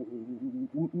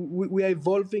are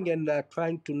evolving and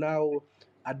trying to now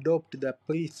adopt the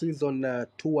pre-season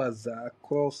tours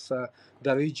across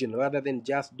the region, rather than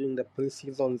just doing the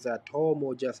pre-seasons at home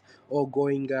or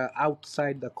going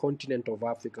outside the continent of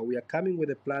Africa. We are coming with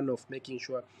a plan of making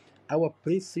sure our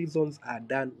pre-seasons are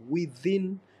done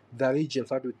within the region,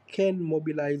 so that we can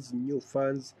mobilize new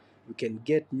funds. We can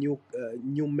get new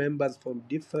members from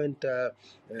different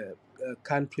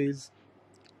countries.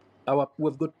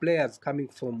 We've got players coming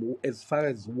from as far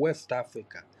as West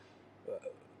Africa.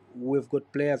 We've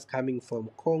got players coming from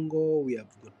Congo. We have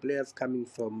got players coming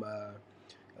from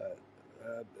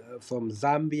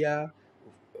Zambia,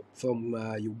 from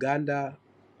Uganda.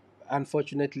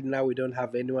 Unfortunately, now we don't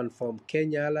have anyone from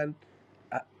Kenya, Alan.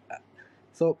 Uh,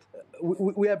 So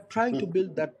we are trying to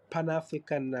build that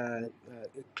Pan-African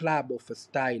club of a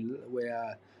style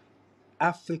where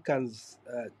Africans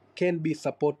can be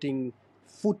supporting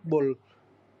football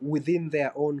within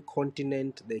their own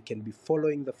continent. They can be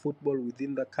following the football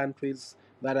within the countries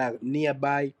that are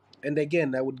nearby. And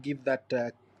again, I would give that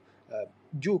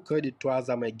due credit to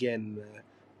Azam again.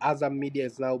 Azam Media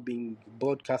is now being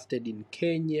broadcasted in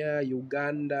Kenya,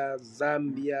 Uganda,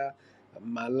 Zambia,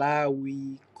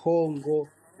 Malawi, Congo,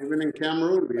 Even in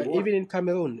Cameroon, we won. even in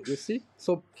Cameroon. You see,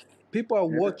 so people are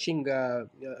Yeah. watching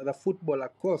the football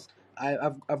across.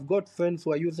 I've got friends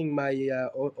who are using my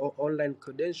online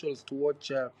credentials to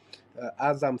watch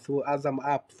Azam through Azam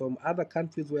app from other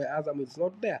countries where Azam is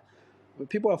not there.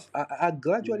 People are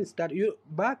gradually starting.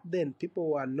 Back then,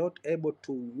 people were not able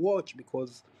to watch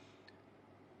because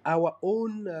our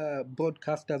own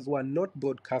broadcasters were not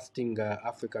broadcasting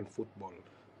African football.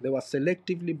 They were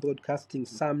selectively broadcasting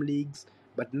some leagues,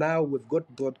 but now we've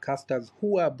got broadcasters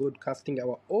who are broadcasting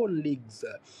our own leagues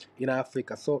in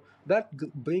Africa. So that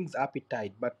brings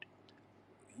appetite, but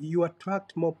you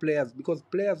attract more players because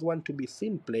players want to be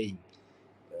seen playing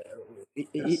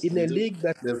Yes, in they a do. league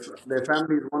that. Their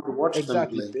families want to watch them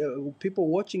Exactly. play. People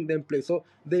watching them play. So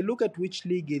they look at which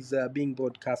league is being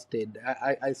broadcasted.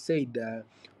 I said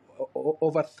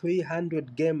over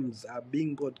 300 games are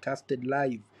being broadcasted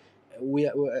live. We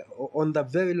are on the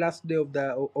very last day of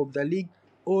the league.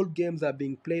 All games are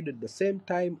being played at the same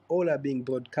time. All are being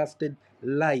broadcasted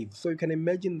live. So you can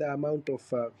imagine the amount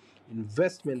of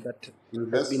investment that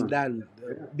has been Investment. done.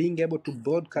 Yeah, Being able to it's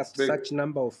broadcast big. such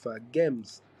number of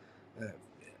games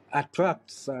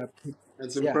attracts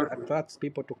It's impressive. attracts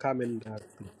people to come and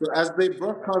So as they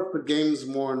broadcast the games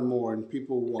more and more and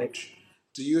people eh, watch,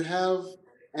 do you have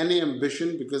any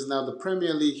ambition? Because now the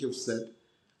Premier League have said,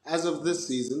 as of this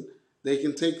season, they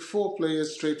can take 4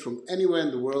 players straight from anywhere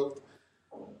in the world.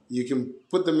 You can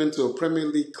put them into a Premier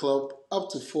League club, up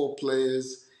to 4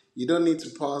 players. You don't need to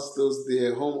pass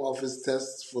their home office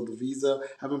tests for the visa.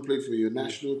 Haven't played for your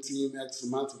national team X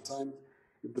amount of time.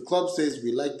 If the club says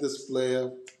we like this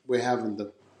player, we're having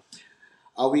them.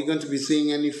 Are we going to be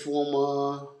seeing any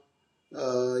former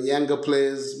younger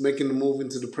players making the move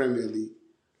into the Premier League?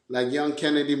 Like young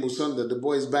Kennedy Musonda, the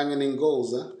boy is banging in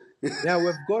goals, huh? yeah,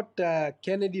 we've got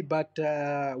Kennedy, but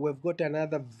we've got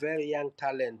another very young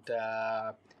talent.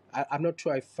 I'm not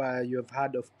sure if you have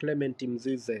heard of Clement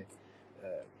Mzize.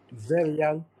 Very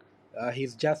young.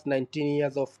 He's just 19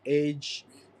 years of age.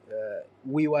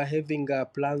 We were having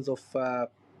plans of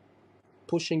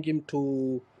pushing him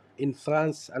to in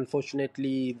France.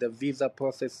 Unfortunately, the visa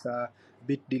process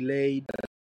bit delayed.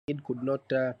 Could not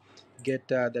get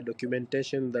the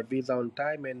documentation, the visa on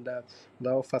time, and the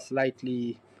offer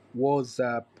slightly was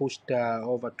pushed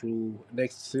over to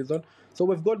next season. So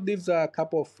we've got these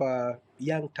couple of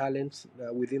young talents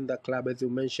within the club. As you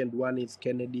mentioned, one is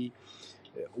Kennedy.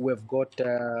 We've got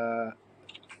the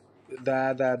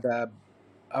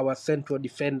our central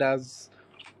defenders,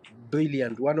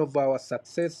 brilliant. One of our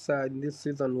success in this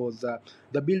season was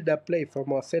the build-up play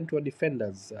from our central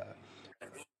defenders.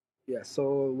 Yeah,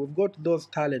 so we've got those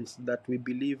talents that we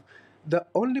believe. The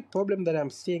only problem that I'm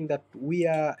seeing that we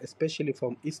are, especially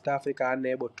from East Africa,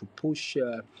 unable to push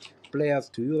players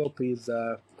to Europe is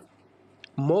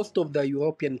most of the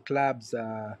European clubs.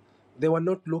 They were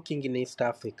not looking in East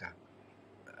Africa.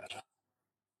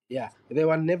 Yeah, they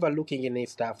were never looking in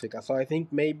East Africa. So I think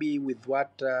maybe with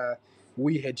what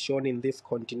we had shown in this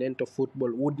continental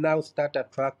football would now start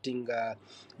attracting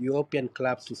European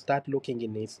clubs to start looking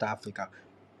in East Africa,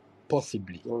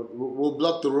 possibly. We'll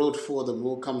block the road for them.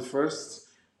 We'll come first.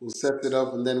 We'll set it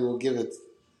up, and then we'll give it.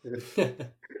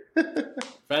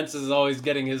 Francis is always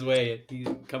getting his way. He's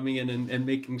coming in and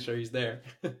making sure he's there.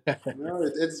 No,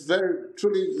 it's very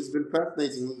truly. It's been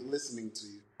fascinating listening to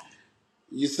you.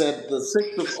 You said the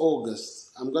 6th of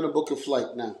August. I'm gonna book a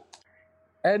flight now.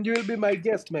 And you will be my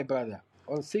guest, my brother.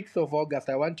 On 6th of August,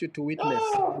 I want you to witness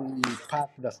how Oh, we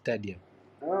pack the stadium.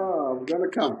 I'm gonna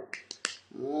come.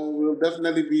 We'll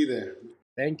definitely be there.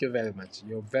 Thank you very much.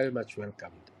 You're very much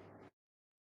welcomed.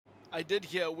 I did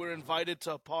hear we're invited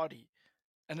to a party,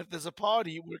 and if there's a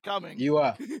party, we're coming. You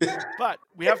are. But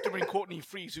we have to bring Courtney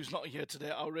Fries, who's not here today,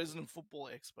 our resident football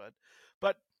expert.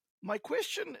 But my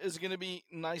question is going to be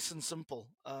nice and simple.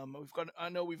 I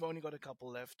know we've only got a couple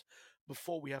left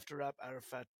before we have to wrap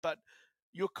Arafat. But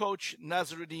your coach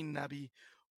Nazaruddin Nabi,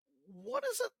 what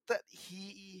is it that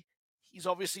he's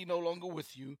obviously no longer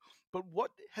with you, but what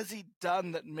has he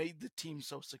done that made the team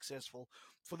so successful?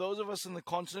 For those of us in the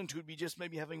continent who'd be just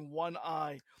maybe having one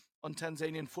eye on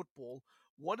Tanzanian football,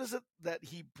 what is it that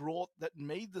he brought that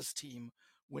made this team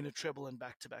win a treble in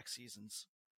back-to-back seasons?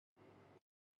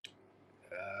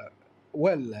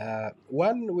 Well,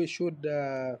 one, we should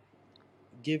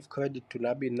give credit to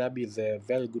Nabi. Nabi is a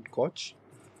very good coach.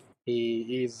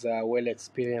 He is well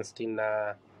experienced in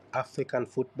African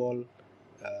football,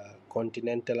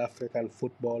 continental African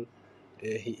football.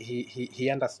 He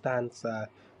understands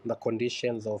the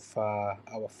conditions of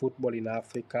our football in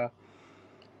Africa.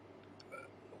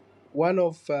 One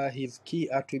of his key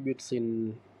attributes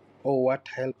in, or what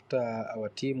helped our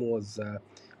team was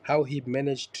how he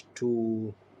managed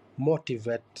to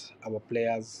motivate our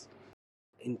players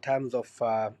in terms of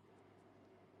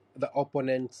the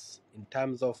opponents, in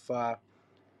terms of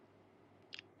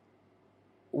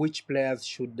which players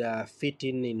should fit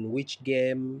in which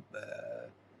game,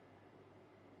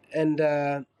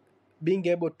 and being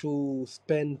able to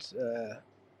spend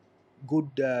good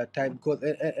time. Because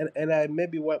and I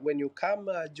maybe when you come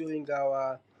during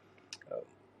our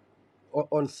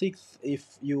on 6th,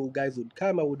 if you guys would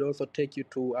come, I would also take you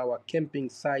to our camping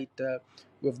site.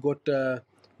 We've got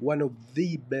one of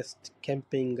the best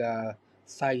camping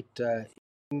site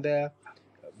in there,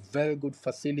 very good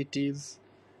facilities.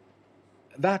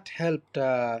 That helped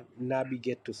Nabi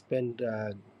get to spend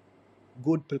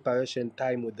good preparation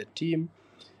time with the team,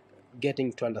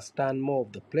 getting to understand more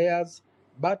of the players.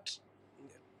 But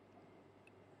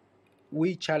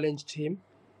we challenged him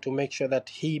to make sure that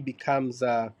he becomes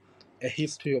a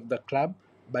history of the club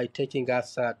by taking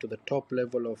us to the top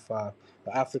level of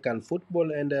African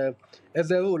football. And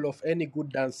as a rule of any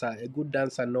good dancer, a good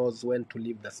dancer knows when to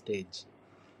leave the stage.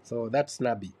 So that's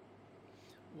Nabi.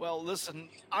 Well, listen,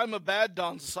 I'm a bad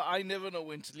dancer, so I never know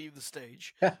when to leave the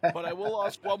stage. But I will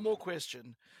ask one more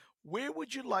question. Where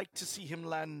would you like to see him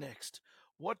land next?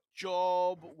 What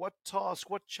job, what task,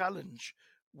 what challenge?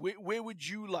 Where would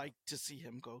you like to see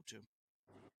him go to?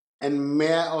 And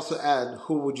may I also add,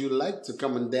 who would you like to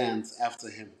come and dance after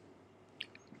him?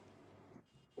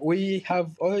 We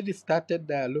have already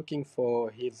started looking for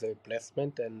his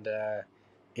replacement, and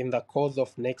in the course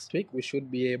of next week, we should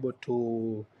be able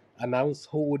to announce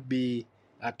who would be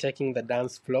taking the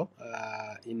dance floor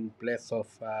in place of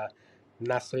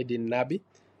Nasreddin Nabi.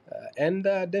 And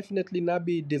definitely,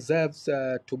 Nabi deserves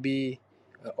to be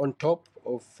on top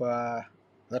of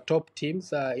the top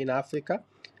teams in Africa.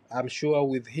 I'm sure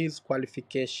with his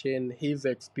qualification, his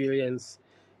experience,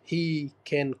 he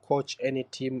can coach any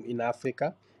team in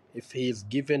Africa if he is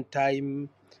given time.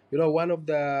 You know, one of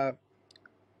the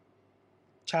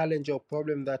challenge or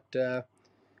problem that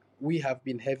we have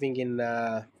been having in,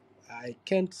 I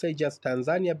can't say just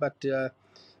Tanzania, but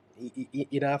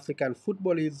in African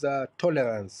football is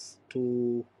tolerance,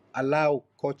 to allow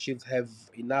coaches have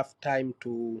enough time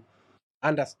to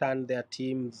understand their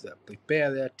teams,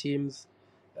 prepare their teams,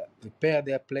 prepare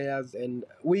their players, and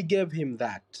we gave him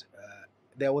that.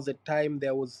 There was a time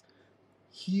there was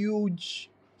huge,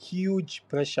 huge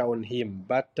pressure on him.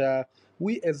 But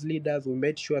we as leaders, we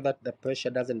made sure that the pressure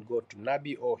doesn't go to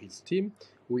Nabi or his team.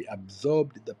 We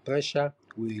absorbed the pressure.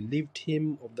 We relieved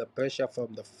him of the pressure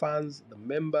from the fans, the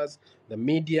members, the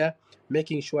media,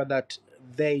 making sure that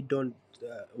they don't,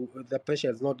 the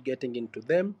pressure is not getting into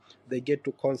them. They get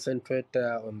to concentrate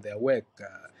on their work.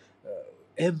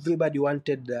 Everybody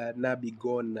wanted Nabi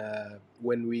gone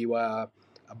when we were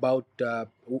about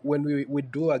when we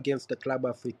withdrew against the Club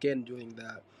Africain during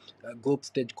the group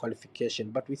stage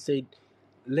qualification. But we said,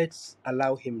 let's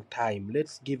allow him time.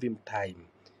 Let's give him time.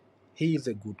 He is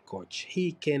a good coach.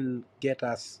 He can get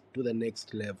us to the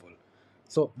next level.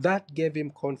 So that gave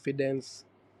him confidence.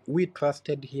 We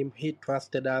trusted him. He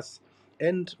trusted us.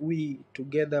 And we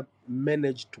together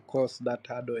managed to cross that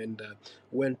hurdle and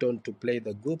went on to play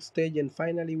the group stage. And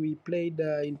finally, we played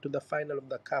into the final of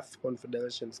the CAF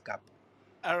Confederations Cup.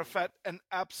 Arafat, an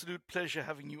absolute pleasure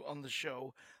having you on the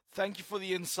show. Thank you for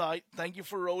the insight. Thank you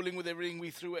for rolling with everything we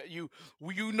threw at you.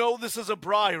 You know this is a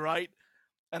braai, right?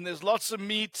 And there's lots of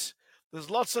meat, there's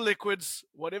lots of liquids,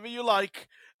 whatever you like,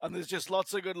 and there's just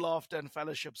lots of good laughter and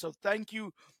fellowship. So thank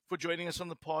you for joining us on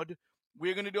the pod.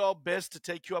 We're going to do our best to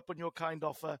take you up on your kind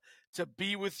offer, to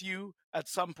be with you at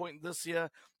some point this year,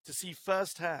 to see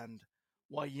firsthand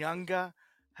why Yanga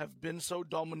have been so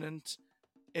dominant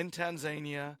in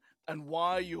Tanzania and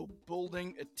why you're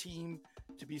building a team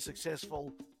to be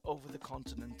successful over the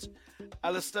continent.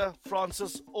 Alistair,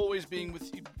 Francis, always being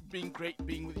great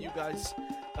being with you guys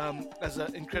as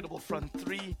an incredible front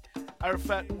three.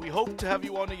 Arafat, we hope to have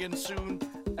you on again soon,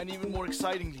 and even more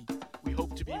excitingly, we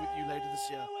hope to be with you later this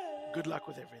year. Good luck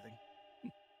with everything.